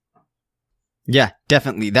was. Yeah,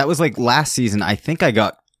 definitely. That was like last season. I think I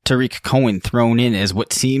got Tariq Cohen thrown in as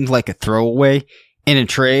what seemed like a throwaway in a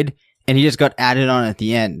trade, and he just got added on at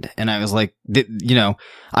the end. And I was like,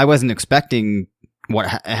 I wasn't expecting what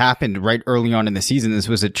happened right early on in the season. This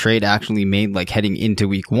was a trade actually made like heading into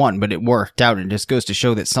week 1, but it worked out. And it just goes to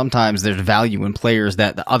show that sometimes there's value in players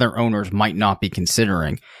that the other owners might not be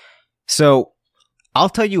considering. So I'll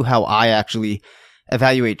tell you how I actually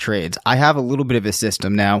evaluate trades. I have a little bit of a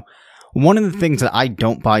system now. One of the things that I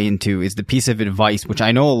don't buy into is the piece of advice, which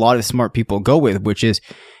I know a lot of smart people go with, which is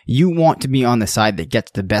you want to be on the side that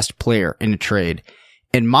gets the best player in a trade.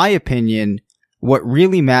 In my opinion, what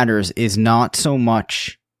really matters is not so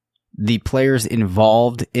much the players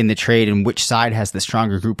involved in the trade and which side has the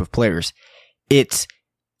stronger group of players. It's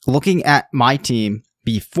looking at my team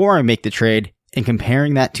before I make the trade and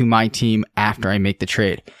comparing that to my team after I make the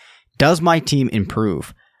trade. Does my team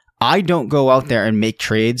improve? I don't go out there and make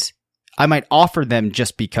trades. I might offer them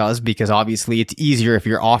just because obviously it's easier if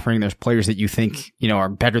you're offering those players that you think, are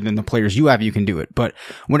better than the players you have, you can do it. But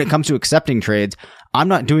when it comes to accepting trades, I'm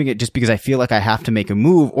not doing it just because I feel like I have to make a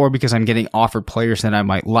move or because I'm getting offered players that I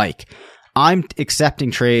might like. I'm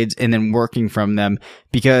accepting trades and then working from them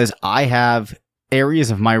because I have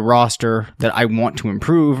areas of my roster that I want to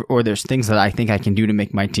improve, or there's things that I think I can do to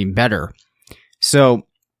make my team better. So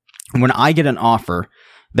when I get an offer,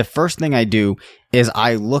 the first thing I do is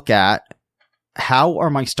I look at how are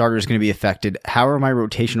my starters going to be affected? How are my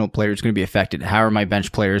rotational players going to be affected? How are my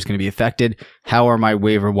bench players going to be affected? How are my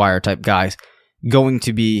waiver wire type guys going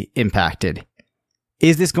to be impacted?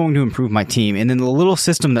 Is this going to improve my team? And then the little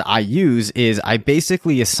system that I use is I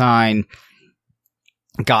basically assign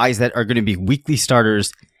guys that are going to be weekly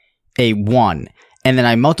starters a 1. And then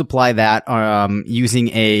I multiply that using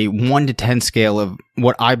a 1 to 10 scale of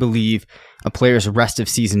what I believe a player's rest of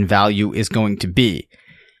season value is going to be.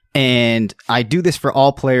 And I do this for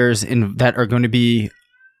all players that are going to be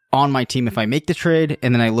on my team if I make the trade,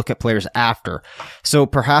 and then I look at players after. So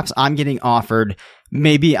perhaps I'm getting offered,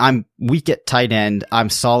 maybe I'm weak at tight end, I'm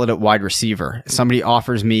solid at wide receiver. Somebody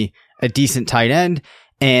offers me a decent tight end,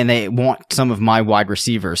 and they want some of my wide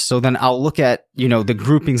receivers. So then I'll look at, the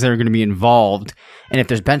groupings that are going to be involved. And if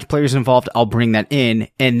there's bench players involved, I'll bring that in,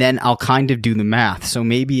 and then I'll kind of do the math. So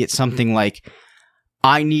maybe it's something like,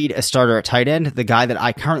 I need a starter at tight end. The guy that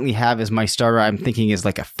I currently have as my starter, I'm thinking is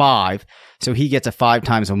like a 5. So he gets a 5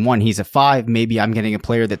 times a 1. He's a 5. Maybe I'm getting a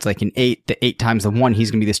player that's like an 8. The 8 times the 1, he's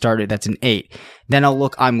going to be the starter. That's an 8. Then I'll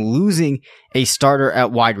look, I'm losing a starter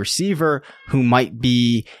at wide receiver who might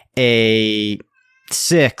be a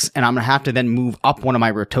 6, and I'm going to have to then move up one of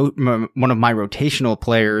my rotational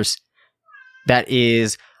players that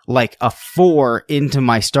is like a 4 into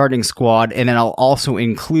my starting squad. And then I'll also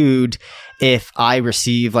include, if I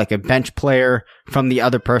receive like a bench player from the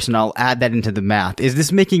other person, I'll add that into the math. Is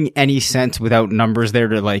this making any sense without numbers there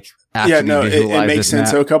to like actually visualize it makes sense.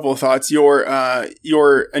 So a couple of thoughts.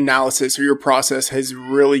 Your analysis or your process has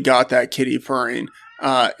really got that kitty purring.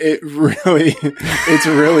 It's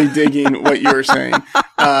really digging what you were saying.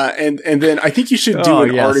 And then I think you should do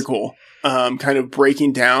an article, kind of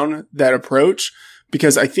breaking down that approach,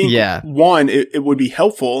 because I think one, it would be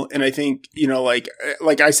helpful. And I think,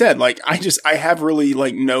 like I said, like I have really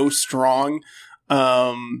like no strong,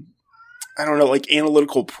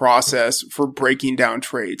 analytical process for breaking down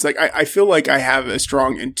trades. Like I feel like I have a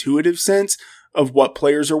strong intuitive sense of what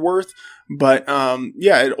players are worth. But,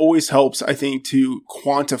 it always helps, I think, to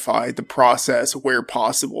quantify the process where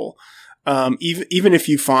possible. Even if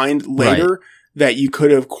you find later that you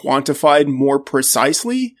could have quantified more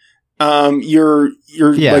precisely, you're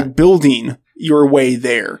like building your way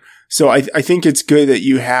there. So I think it's good that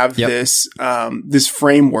you have this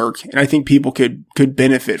framework, and I think people could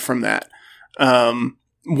benefit from that.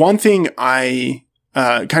 One thing kind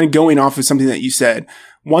of going off of something that you said,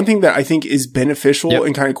 one thing that I think is beneficial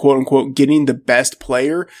in kind of quote unquote getting the best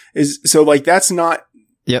player is, so like that's not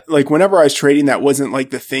Yep. Like whenever I was trading, that wasn't like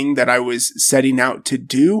the thing that I was setting out to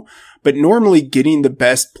do. But normally getting the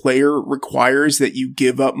best player requires that you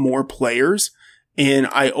give up more players. And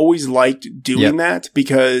I always liked doing that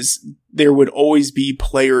because there would always be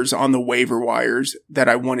players on the waiver wires that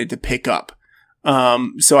I wanted to pick up.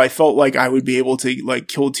 So I felt like I would be able to like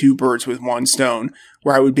kill two birds with one stone,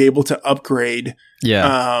 where I would be able to upgrade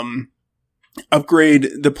the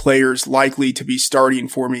players likely to be starting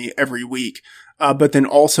for me every week. But then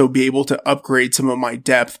also be able to upgrade some of my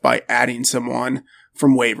depth by adding someone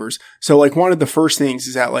from waivers. So like one of the first things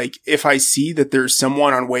is that like if I see that there's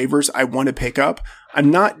someone on waivers I want to pick up, I'm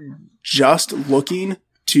not just looking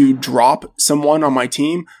to drop someone on my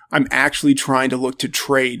team. I'm actually trying to look to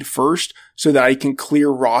trade first so that I can clear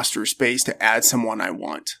roster space to add someone I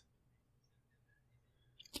want.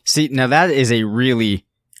 See, now that is a really,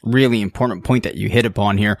 really important point that you hit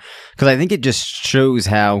upon here, because I think it just shows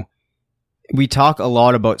how we talk a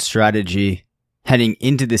lot about strategy heading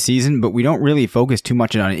into the season, but we don't really focus too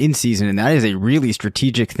much on it in season. And that is a really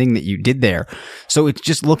strategic thing that you did there. So it's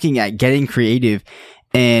just looking at getting creative.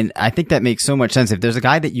 And I think that makes so much sense. If there's a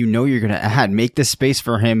guy that you know you're going to add, make the space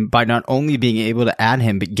for him by not only being able to add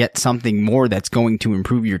him, but get something more that's going to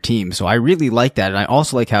improve your team. So I really like that. And I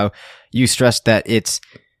also like how you stressed that it's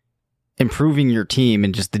improving your team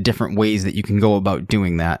and just the different ways that you can go about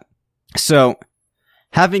doing that. So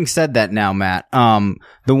having said that now, Matt,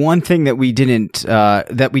 the one thing that we didn't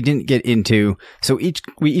get into, so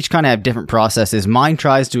we each kind of have different processes. Mine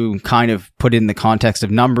tries to kind of put in the context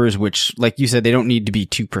of numbers, which, like you said, they don't need to be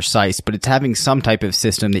too precise, but it's having some type of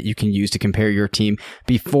system that you can use to compare your team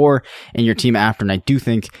before and your team after. And I do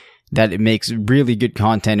think that it makes really good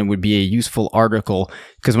content and would be a useful article,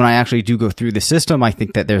 because when I actually do go through the system, I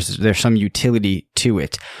think that there's some utility to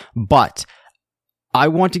it. But I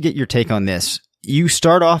want to get your take on this. You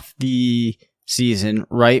start off the season,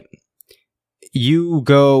 right? You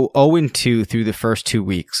go 0-2 through the first 2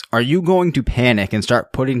 weeks. Are you going to panic and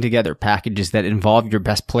start putting together packages that involve your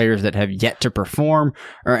best players that have yet to perform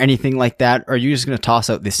or anything like that? Or are you just going to toss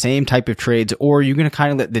out the same type of trades, or are you going to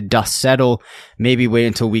kind of let the dust settle, maybe wait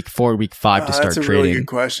until week 4, week 5 to start trading? That's a really good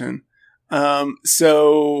question.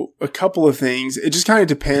 So a couple of things. It just kind of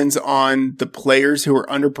depends on the players who are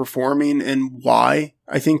underperforming and why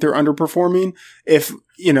I think they're underperforming. If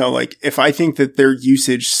I think that their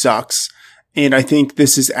usage sucks and I think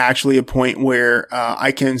this is actually a point where,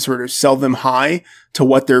 I can sort of sell them high to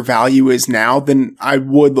what their value is now, then I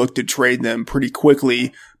would look to trade them pretty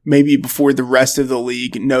quickly, maybe before the rest of the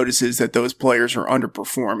league notices that those players are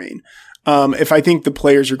underperforming. If I think the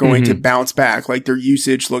players are going to bounce back, like their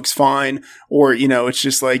usage looks fine, or, it's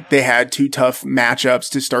just like they had 2 tough matchups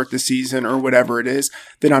to start the season or whatever it is,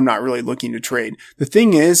 then I'm not really looking to trade. The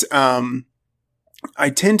thing is, I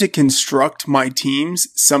tend to construct my teams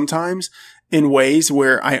sometimes in ways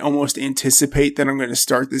where I almost anticipate that I'm going to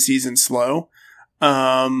start the season slow.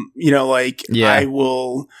 I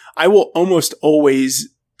will almost always,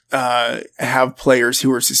 have players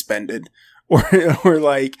who are suspended or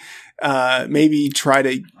like, maybe try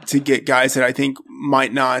to get guys that I think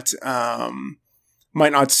might not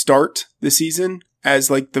start the season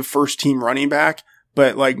as like the first team running back,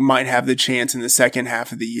 but like might have the chance in the second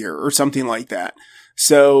half of the year or something like that.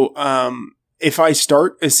 So, if I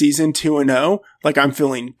start a season 2-0, like I'm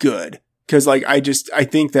feeling good. Cause like I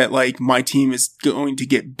think that like my team is going to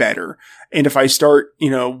get better. And if I start,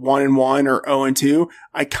 1-1 or 0-2,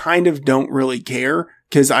 I kind of don't really care,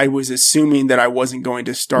 because I was assuming that I wasn't going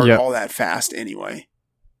to start all that fast anyway.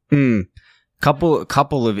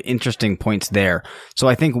 Couple of interesting points there. So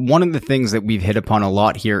I think one of the things that we've hit upon a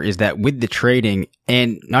lot here is that with the trading,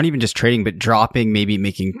 and not even just trading, but dropping, maybe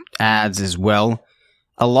making ads as well,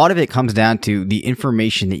 a lot of it comes down to the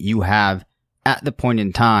information that you have at the point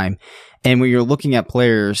in time. And when you're looking at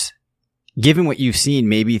players, given what you've seen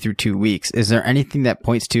maybe through 2 weeks, is there anything that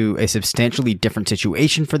points to a substantially different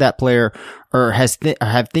situation for that player, or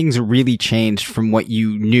have things really changed from what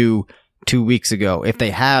you knew 2 weeks ago? If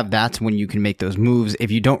they have, that's when you can make those moves.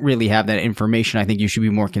 If you don't really have that information, I think you should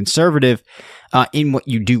be more conservative in what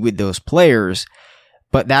you do with those players.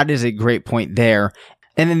 But that is a great point there.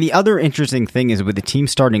 And then the other interesting thing is with the team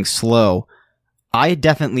starting slow, I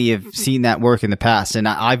definitely have seen that work in the past, and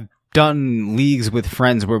I've done leagues with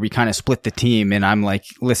friends where we kind of split the team, and I'm like,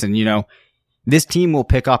 listen, this team will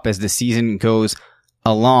pick up as the season goes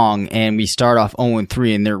along, and we start off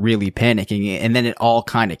 0-3 and they're really panicking, and then it all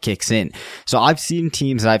kind of kicks in. So I've seen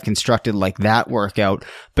teams that I've constructed like that work out,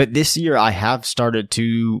 but this year I have started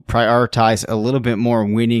to prioritize a little bit more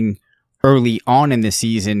winning early on in the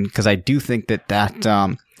season, because I do think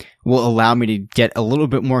that will allow me to get a little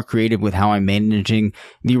bit more creative with how I'm managing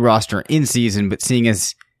the roster in season. But seeing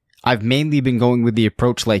as I've mainly been going with the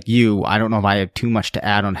approach like you, I don't know if I have too much to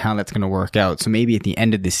add on how that's going to work out. So maybe at the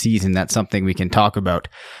end of the season, that's something we can talk about.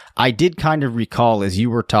 I did kind of recall, as you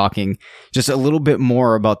were talking, just a little bit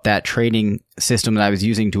more about that trading system that I was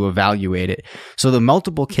using to evaluate it. So the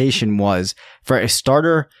multiplication was, for a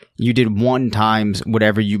starter, you did 1 times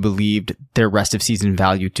whatever you believed their rest of season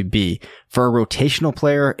value to be. For a rotational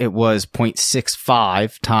player, it was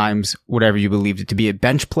 0.65 times whatever you believed it to be. A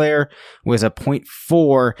bench player was a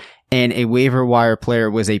 0.4, and a waiver wire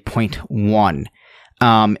player was a 0.1.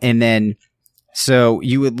 And then, so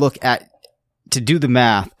you would look at, to do the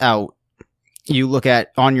math out, you look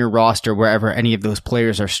at on your roster wherever any of those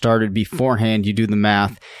players are started beforehand, you do the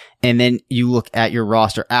math, and then you look at your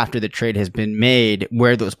roster after the trade has been made,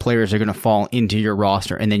 where those players are going to fall into your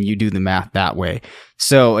roster, and then you do the math that way.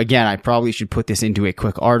 So again, I probably should put this into a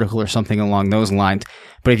quick article or something along those lines,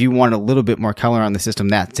 but if you want a little bit more color on the system,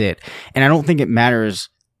 that's it. And I don't think it matters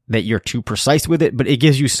that you're too precise with it, but it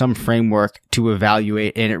gives you some framework to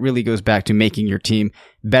evaluate, and it really goes back to making your team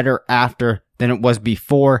better after than it was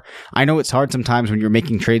before. I know it's hard sometimes when you're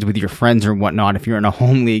making trades with your friends or whatnot, if you're in a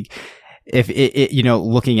home league, if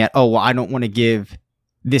looking at, I don't want to give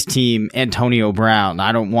this team Antonio Brown.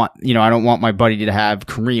 I don't want my buddy to have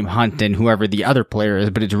Kareem Hunt and whoever the other player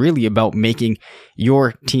is, but it's really about making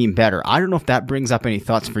your team better. I don't know if that brings up any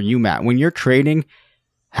thoughts for you, Matt. When you're trading,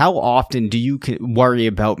 how often do you worry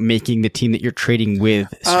about making the team that you're trading with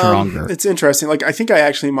stronger? It's interesting. Like, I think I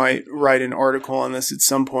actually might write an article on this at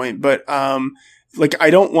some point, but I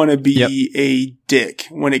don't want to be a dick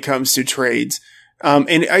when it comes to trades.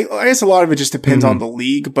 And I guess a lot of it just depends on the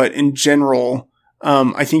league, but in general,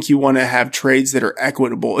 I think you want to have trades that are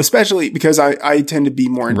equitable, especially because I tend to be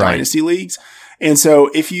more in dynasty leagues. And so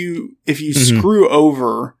if you screw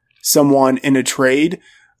over someone in a trade,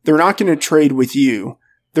 they're not going to trade with you.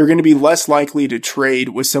 They're going to be less likely to trade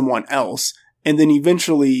with someone else. And then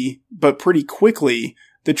eventually, but pretty quickly,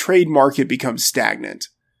 the trade market becomes stagnant,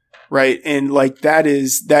 right? And that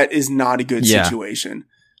is not a good situation.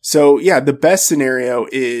 So yeah, the best scenario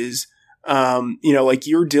is,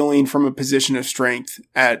 you're dealing from a position of strength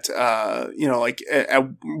at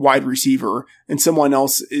wide receiver, and someone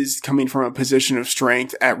else is coming from a position of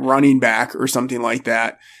strength at running back or something like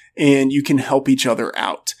that. And you can help each other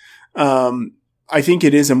out. I think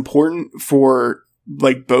it is important for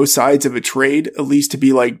both sides of a trade at least to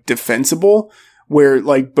be defensible, where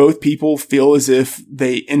both people feel as if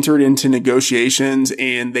they entered into negotiations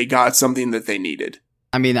and they got something that they needed.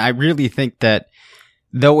 I mean, I really think that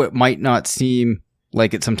though it might not seem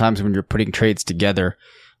like it sometimes when you're putting trades together,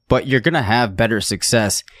 but you're going to have better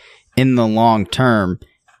success in the long term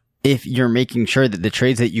if you're making sure that the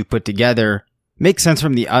trades that you put together make sense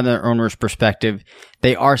from the other owner's perspective.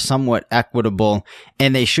 They are somewhat equitable,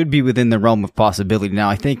 and they should be within the realm of possibility. Now,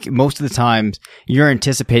 I think most of the times you're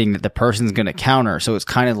anticipating that the person's going to counter, so it's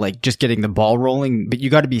kind of like just getting the ball rolling, but you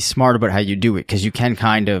got to be smart about how you do it, because you can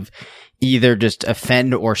kind of either just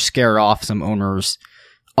offend or scare off some owners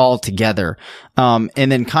altogether. And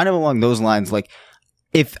then kind of along those lines,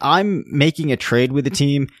 if I'm making a trade with a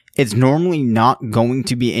team, it's normally not going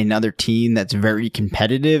to be another team that's very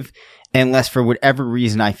competitive, unless for whatever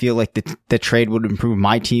reason I feel like the trade would improve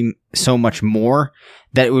my team so much more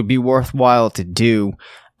that it would be worthwhile to do.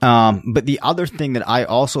 But the other thing that I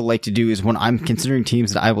also like to do is when I'm considering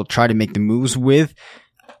teams that I will try to make the moves with,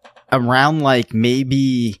 around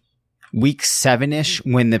maybe week 7-ish,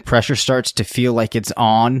 when the pressure starts to feel like it's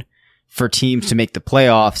on for teams to make the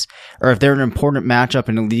playoffs, or if they're an important matchup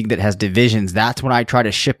in a league that has divisions, that's when I try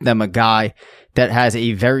to ship them a guy that has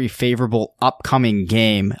a very favorable upcoming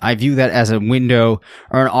game. I view that as a window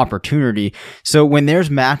or an opportunity. So when there's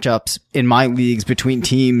matchups in my leagues between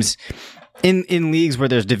teams in leagues where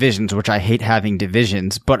there's divisions, which I hate having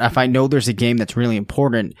divisions, but if I know there's a game that's really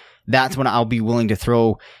important, that's when I'll be willing to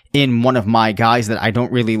throw in one of my guys that I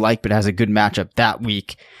don't really like but has a good matchup that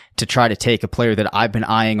week to try to take a player that I've been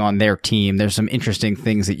eyeing on their team. There's some interesting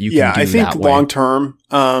things that you can do that way. Yeah, I think long term,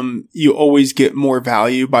 you always get more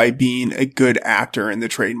value by being a good actor in the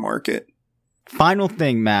trade market. Final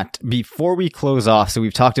thing, Matt, before we close off, so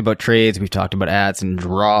we've talked about trades, we've talked about ads and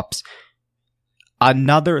drops.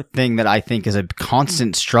 Another thing that I think is a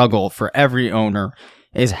constant struggle for every owner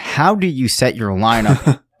is how do you set your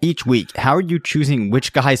lineup each week? How are you choosing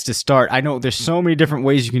which guys to start? I know there's so many different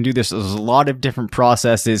ways you can do this. There's a lot of different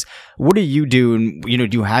processes. What do you do? And, do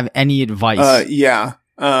you have any advice?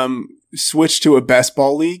 Switch to a best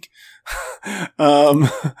ball league. Oh,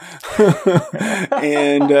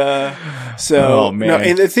 man. no,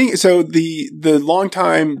 and the thing, so the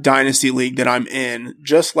longtime dynasty league that I'm in,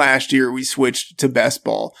 just last year we switched to best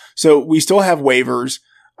ball. So we still have waivers.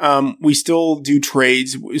 We still do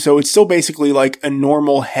trades. So it's still basically like a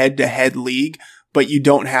normal head-to-head league, but you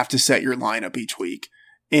don't have to set your lineup each week.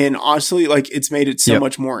 And honestly, like, it's made it so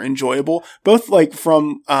much more enjoyable, both like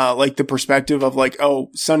from, like the perspective of like, oh,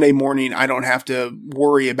 Sunday morning, I don't have to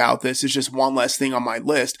worry about this. It's just one less thing on my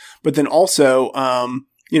list. But then also,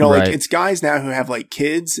 you know, like, it's guys now who have like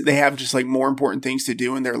kids. They have just like more important things to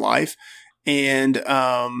do in their life. And,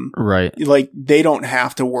 like, they don't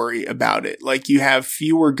have to worry about it. Like, you have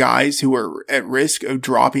fewer guys who are at risk of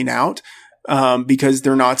dropping out, because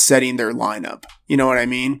they're not setting their lineup. You know what I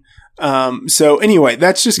mean? So anyway,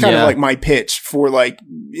 that's just kind of like my pitch for like,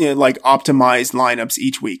 you know, like optimized lineups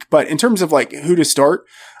each week. But in terms of like who to start,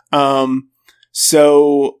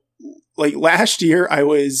 so like last year I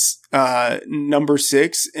was, number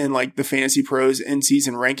 6 in like the Fantasy Pros in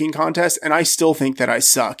season ranking contest. And I still think that I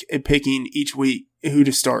suck at picking each week who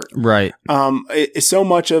to start. Right. So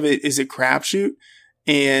much of it is a crapshoot.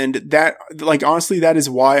 And that, like, honestly, that is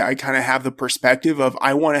why I kind of have the perspective of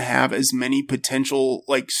I want to have as many potential,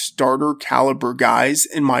 like, starter caliber guys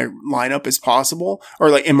in my lineup as possible, or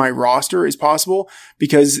like in my roster as possible.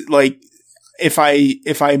 Because, like, if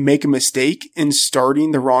I make a mistake in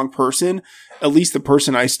starting the wrong person, at least the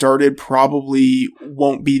person I started probably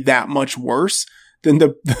won't be that much worse than the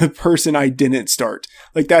person I didn't start.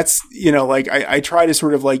 Like, that's, you know, like, I try to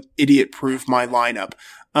sort of like idiot proof my lineup.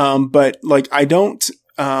 But like, I don't,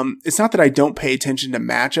 it's not that I don't pay attention to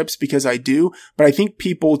matchups, because I do, but I think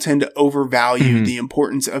people tend to overvalue the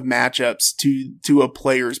importance of matchups to a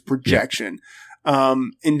player's projection.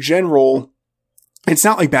 In general, it's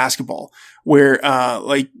not like basketball where,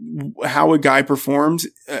 like how a guy performs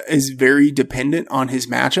is very dependent on his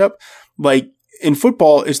matchup. Like in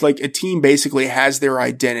football, it's like a team basically has their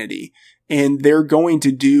identity. And they're going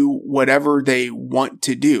to do whatever they want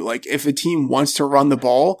to do. Like if a team wants to run the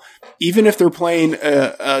ball, even if they're playing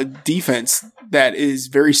a defense that is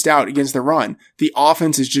very stout against the run, the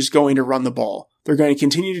offense is just going to run the ball. They're going to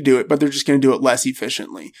continue to do it, but they're just going to do it less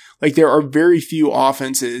efficiently. Like there are very few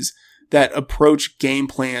offenses that approach game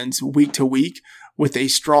plans week to week with a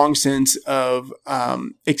strong sense of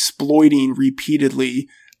exploiting repeatedly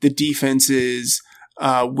the defense's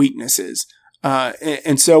weaknesses.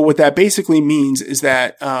 And so what that basically means is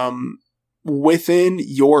that, within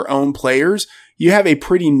your own players, you have a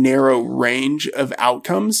pretty narrow range of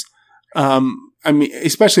outcomes. I mean,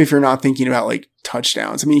 especially if you're not thinking about like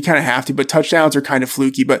touchdowns. I mean, you kind of have to, but touchdowns are kind of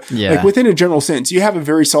fluky, but like within a general sense, you have a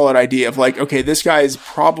very solid idea of like, okay, this guy is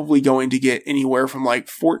probably going to get anywhere from like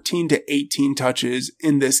 14 to 18 touches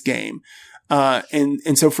in this game.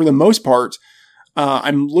 And so for the most part,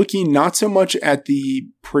 I'm looking not so much at the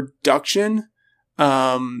production,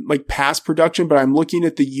 like past production, but I'm looking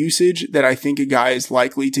at the usage that I think a guy is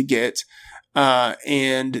likely to get.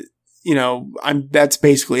 And, you know, that's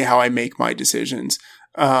basically how I make my decisions.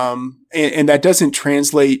 And that doesn't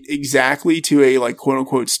translate exactly to a like quote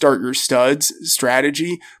unquote start your studs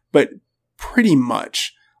strategy, but pretty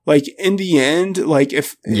much like in the end, like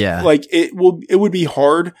if, like it would be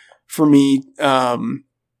hard for me,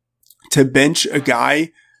 to bench a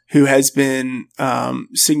guy who has been,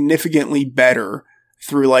 significantly better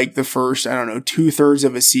through like the first, 2/3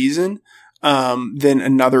 of a season, than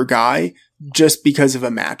another guy just because of a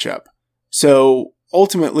matchup. So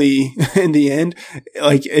ultimately in the end,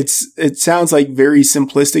 like it sounds like very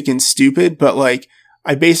simplistic and stupid, but like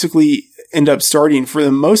I basically end up starting for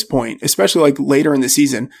the most point, especially like later in the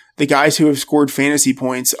season, the guys who have scored fantasy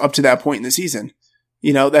points up to that point in the season.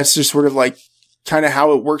 You know, that's just sort of like kind of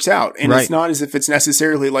how it works out. And it's not as if it's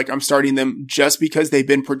necessarily like I'm starting them just because they've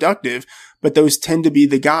been productive, but those tend to be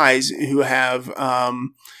the guys who have,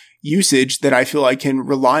 usage that I feel I can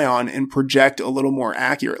rely on and project a little more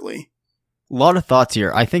accurately. A lot of thoughts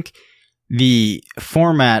here. I think the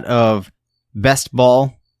format of best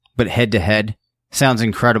ball, but head to head sounds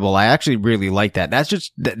incredible. I actually really like that.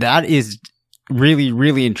 That is really,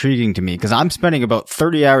 really intriguing to me because I'm spending about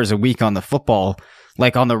 30 hours a week on the football,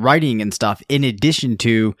 like on the writing and stuff, in addition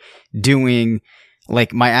to doing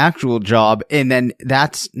like my actual job. And then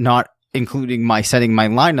that's not including my setting my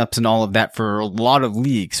lineups and all of that for a lot of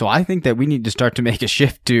leagues. So I think that we need to start to make a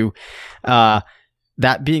shift to,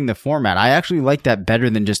 that being the format. I actually like that better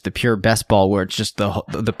than just the pure best ball where it's just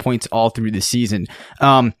the points all through the season.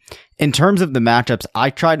 In terms of the matchups, I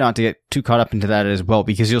try not to get too caught up into that as well,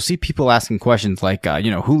 because you'll see people asking questions like,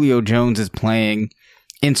 Julio Jones is playing,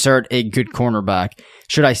 insert a good cornerback.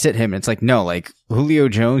 Should I sit him? It's like, no, like Julio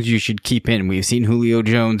Jones, you should keep in. We've seen Julio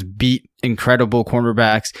Jones beat incredible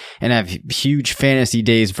cornerbacks and have huge fantasy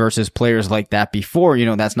days versus players like that before.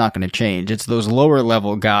 That's not going to change. It's those lower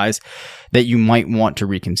level guys that you might want to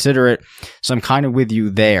reconsider it. So I'm kind of with you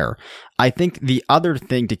there. I think the other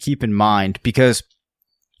thing to keep in mind, because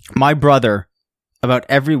my brother about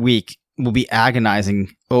every week will be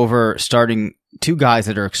agonizing over starting two guys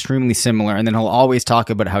that are extremely similar, and then he'll always talk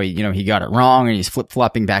about how he got it wrong and he's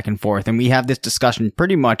flip-flopping back and forth. And we have this discussion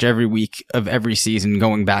pretty much every week of every season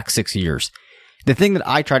going back 6 years. The thing that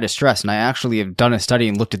I try to stress, and I actually have done a study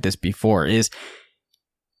and looked at this before, is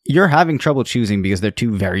you're having trouble choosing because they're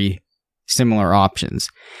two very similar options.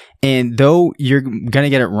 And though you're going to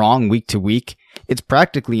get it wrong week to week, it's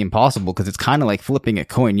practically impossible because it's kind of like flipping a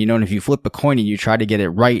coin. And if you flip a coin and you try to get it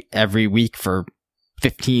right every week for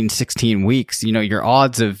 15, 16 weeks, your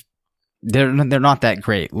odds of they're not that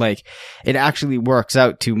great. Like, it actually works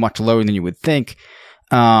out to much lower than you would think,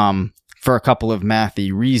 for a couple of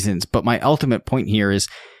mathy reasons. But my ultimate point here is,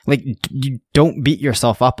 like, you don't beat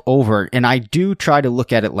yourself up over it. And I do try to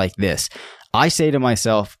look at it like this. I say to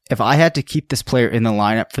myself, if I had to keep this player in the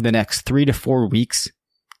lineup for the next 3 to 4 weeks,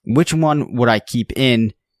 which one would I keep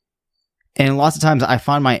in? And lots of times I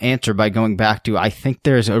find my answer by going back to, I think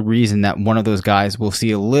there's a reason that one of those guys will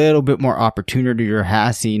see a little bit more opportunity or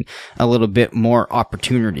has seen a little bit more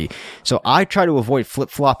opportunity. So I try to avoid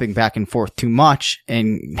flip-flopping back and forth too much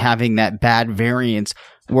and having that bad variance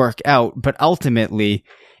work out. But ultimately,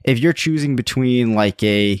 if you're choosing between like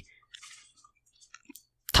a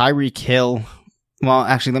Tyreek Hill, well,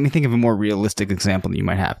 actually, let me think of a more realistic example that you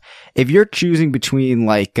might have. If you're choosing between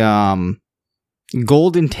like,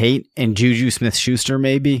 Golden Tate and Juju Smith-Schuster,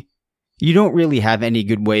 maybe, you don't really have any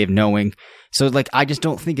good way of knowing. So, like, I just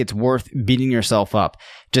don't think it's worth beating yourself up.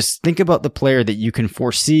 Just think about the player that you can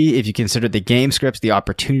foresee if you consider the game scripts, the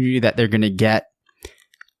opportunity that they're going to get,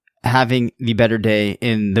 having the better day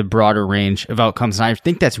in the broader range of outcomes. And I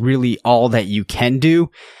think that's really all that you can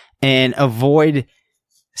do, and avoid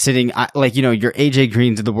sitting, like, your AJ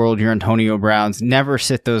Greens of the world, your Antonio Browns. Never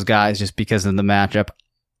sit those guys just because of the matchup.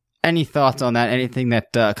 Any thoughts on that? Anything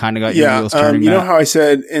that kind of got your wheels turning? You know how I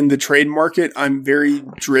said in the trade market, I'm very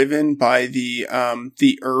driven by the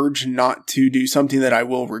urge not to do something that I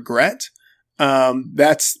will regret.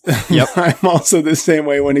 That's yep. I'm also the same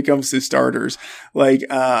way when it comes to starters. Like,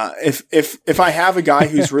 if I have a guy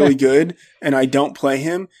who's really good and I don't play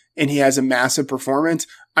him and he has a massive performance,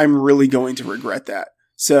 I'm really going to regret that.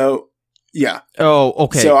 So, yeah. Oh,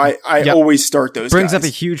 okay. So I always start those. Brings guys. up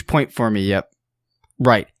a huge point for me. Yep.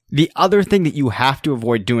 Right. The other thing that you have to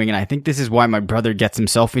avoid doing, and I think this is why my brother gets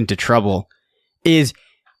himself into trouble, is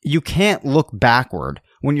you can't look backward.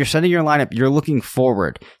 When you're setting your lineup, you're looking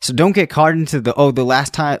forward. So don't get caught into the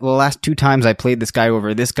last 2 times I played this guy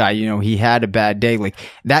over this guy, he had a bad day. Like,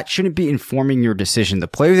 that shouldn't be informing your decision. The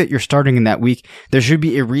player that you're starting in that week, there should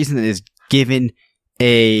be a reason that is given,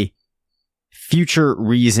 a future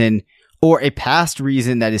reason, or a past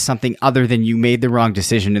reason that is something other than you made the wrong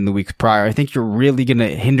decision in the weeks prior. I think you're really going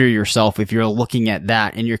to hinder yourself if you're looking at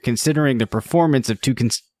that and you're considering the performance of two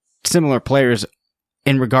similar players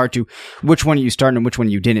in regard to which one you started and which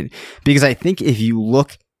one you didn't. Because I think if you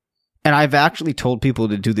look, and I've actually told people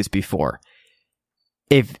to do this before,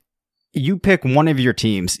 if you pick one of your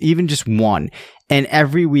teams, even just one, and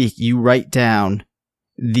every week you write down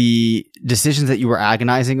the decisions that you were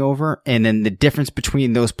agonizing over, and then the difference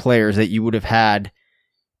between those players that you would have had,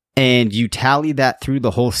 and you tally that through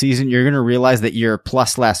the whole season, you're going to realize that your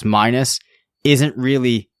plus less minus isn't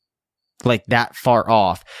really like that far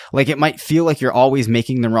off. Like, it might feel like you're always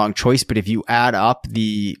making the wrong choice, but if you add up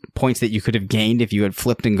the points that you could have gained if you had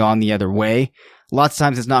flipped and gone the other way, lots of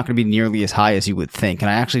times it's not going to be nearly as high as you would think.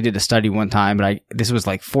 And I actually did a study one time, but this was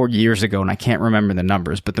like 4 years ago and I can't remember the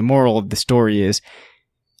numbers, but the moral of the story is,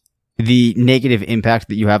 the negative impact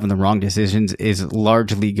that you have on the wrong decisions is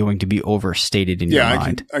largely going to be overstated in your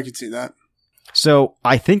mind. I could see that. So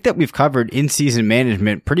I think that we've covered in-season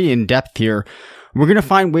management pretty in depth here. We're going to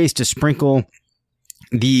find ways to sprinkle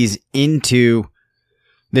these into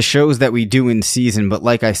the shows that we do in season. But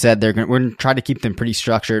like I said, we're going to try to keep them pretty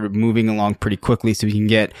structured, moving along pretty quickly so we can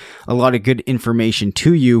get a lot of good information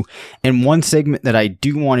to you. And one segment that I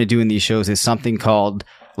do want to do in these shows is something called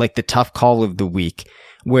like the tough call of the week,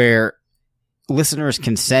 where listeners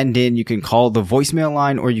can send in, you can call the voicemail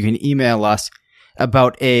line or you can email us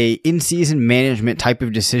about a in-season management type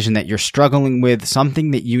of decision that you're struggling with,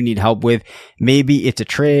 something that you need help with. Maybe it's a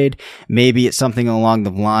trade. Maybe it's something along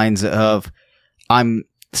the lines of, I'm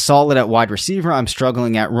solid at wide receiver, I'm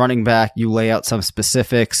struggling at running back. You lay out some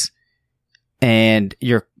specifics and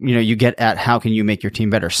you get at how can you make your team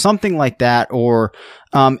better, something like that, or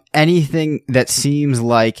anything that seems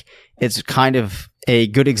like it's kind of a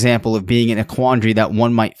good example of being in a quandary that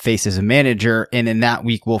one might face as a manager. And in that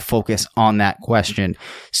week, we'll focus on that question.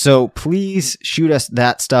 So please shoot us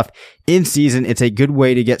that stuff in season. It's a good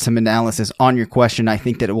way to get some analysis on your question. I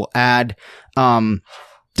think that it will add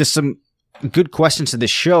just some good questions to the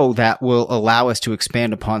show that will allow us to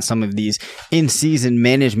expand upon some of these in-season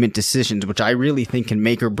management decisions, which I really think can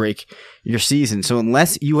make or break your season. So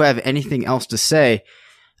unless you have anything else to say,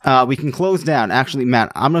 we can close down. Actually,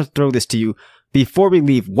 Matt, I'm going to throw this to you. Before we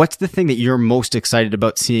leave, what's the thing that you're most excited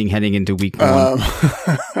about seeing heading into week 1?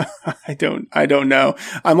 I don't know.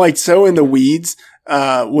 I'm like so in the weeds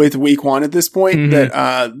with week 1 at this point that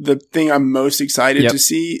the thing I'm most excited to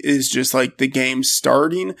see is just like the game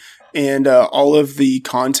starting and all of the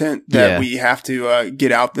content that we have to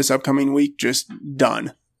get out this upcoming week just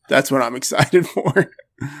done. That's what I'm excited for.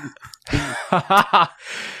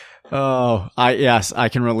 Oh, I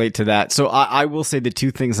can relate to that. So I will say the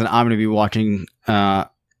 2 things that I'm going to be watching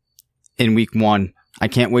in week 1. I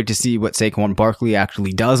can't wait to see what Saquon Barkley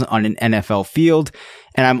actually does on an NFL field.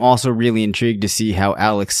 And I'm also really intrigued to see how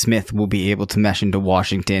Alex Smith will be able to mesh into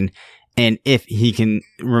Washington and if he can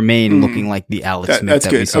remain looking like the Alex Smith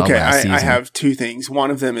that we saw last season. I have 2 things.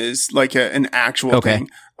 One of them is like an actual thing.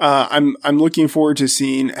 I'm looking forward to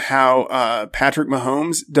seeing how Patrick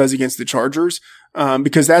Mahomes does against the Chargers.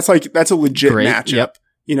 Because that's a legit matchup. Yep.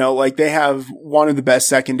 You know, like they have one of the best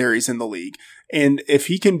secondaries in the league. And if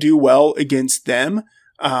he can do well against them,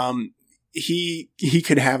 he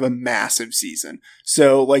could have a massive season.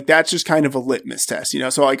 So like that's just kind of a litmus test,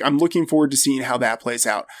 so like I'm looking forward to seeing how that plays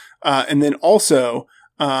out. And then also,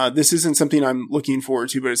 this isn't something I'm looking forward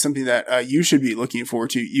to, but it's something that you should be looking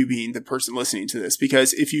forward to, you being the person listening to this.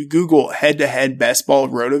 Because if you Google head-to-head best ball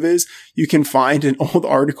RotoViz, you can find an old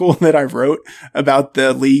article that I wrote about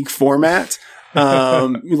the league format,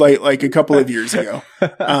 like a couple of years ago.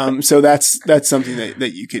 So that's something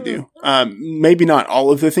that you could do. Maybe not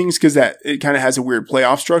all of the things, because that it kind of has a weird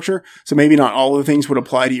playoff structure. So maybe not all of the things would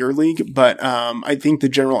apply to your league, but I think the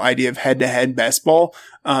general idea of head-to-head best ball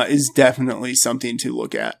is definitely something to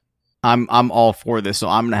look at. I'm all for this, so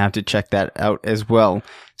I'm going to have to check that out as well.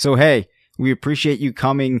 So, hey, we appreciate you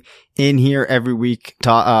coming in here every week,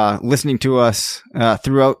 listening to us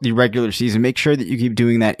throughout the regular season. Make sure that you keep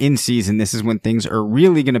doing that in season. This is when things are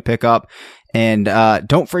really going to pick up. And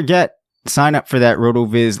don't forget, sign up for that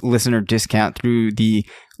RotoViz listener discount through the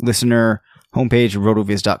listener homepage,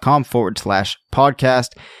 rotoviz.com/podcast.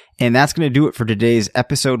 And that's going to do it for today's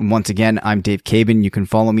episode. Once again, I'm Dave Cabin. You can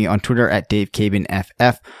follow me on Twitter at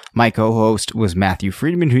DaveCabinFF. My co-host was Matthew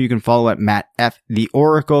Friedman, who you can follow at Matt F. The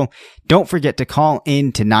Oracle. Don't forget to call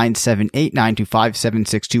in to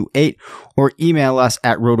 978-925-7628 or email us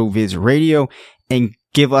at RotoVizRadio and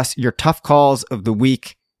give us your tough calls of the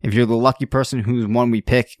week. If you're the lucky person whose one we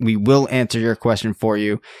pick, we will answer your question for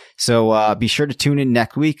you. So be sure to tune in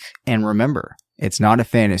next week. And remember, it's not a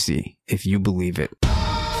fantasy if you believe it.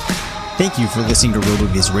 Thank you for listening to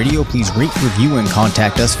RotoViz Radio. Please rate, review, and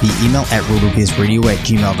contact us via email at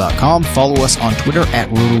rotovizradio@gmail.com. Follow us on Twitter at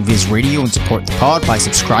RotoViz Radio and support the pod by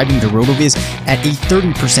subscribing to RotoViz at a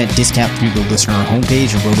 30% discount through the listener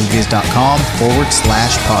homepage at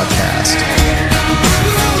rotoviz.com/podcast.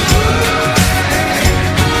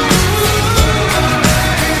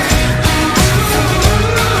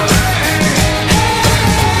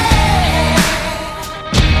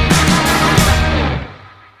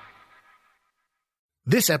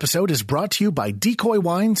 This episode is brought to you by Decoy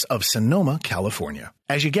Wines of Sonoma, California.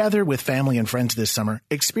 As you gather with family and friends this summer,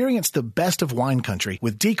 experience the best of wine country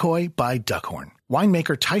with Decoy by Duckhorn.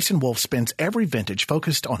 Winemaker Tyson Wolfe spends every vintage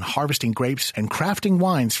focused on harvesting grapes and crafting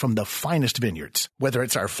wines from the finest vineyards. Whether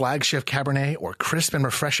it's our flagship Cabernet or crisp and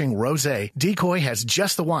refreshing Rosé, Decoy has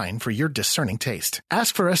just the wine for your discerning taste.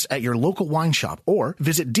 Ask for us at your local wine shop or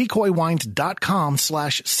visit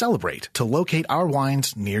decoywines.com/celebrate to locate our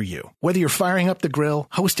wines near you. Whether you're firing up the grill,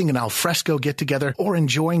 hosting an alfresco get-together, or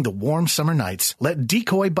enjoying the warm summer nights, let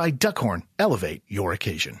Decoy by Duckhorn elevate your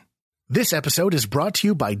occasion. This episode is brought to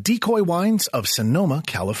you by Decoy Wines of Sonoma,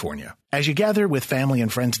 California. As you gather with family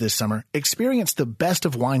and friends this summer, experience the best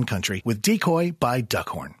of wine country with Decoy by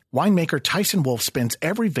Duckhorn. Winemaker Tyson Wolfe spends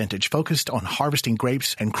every vintage focused on harvesting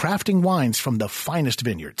grapes and crafting wines from the finest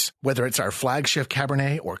vineyards. Whether it's our flagship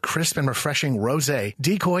Cabernet or crisp and refreshing Rosé,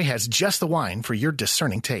 Decoy has just the wine for your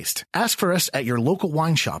discerning taste. Ask for us at your local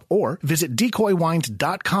wine shop or visit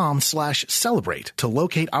decoywines.com/celebrate to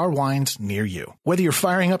locate our wines near you. Whether you're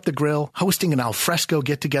firing up the grill, hosting an alfresco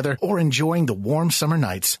get-together, or enjoying the warm summer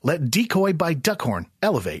nights, let Decoy by Duckhorn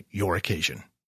elevate your occasion.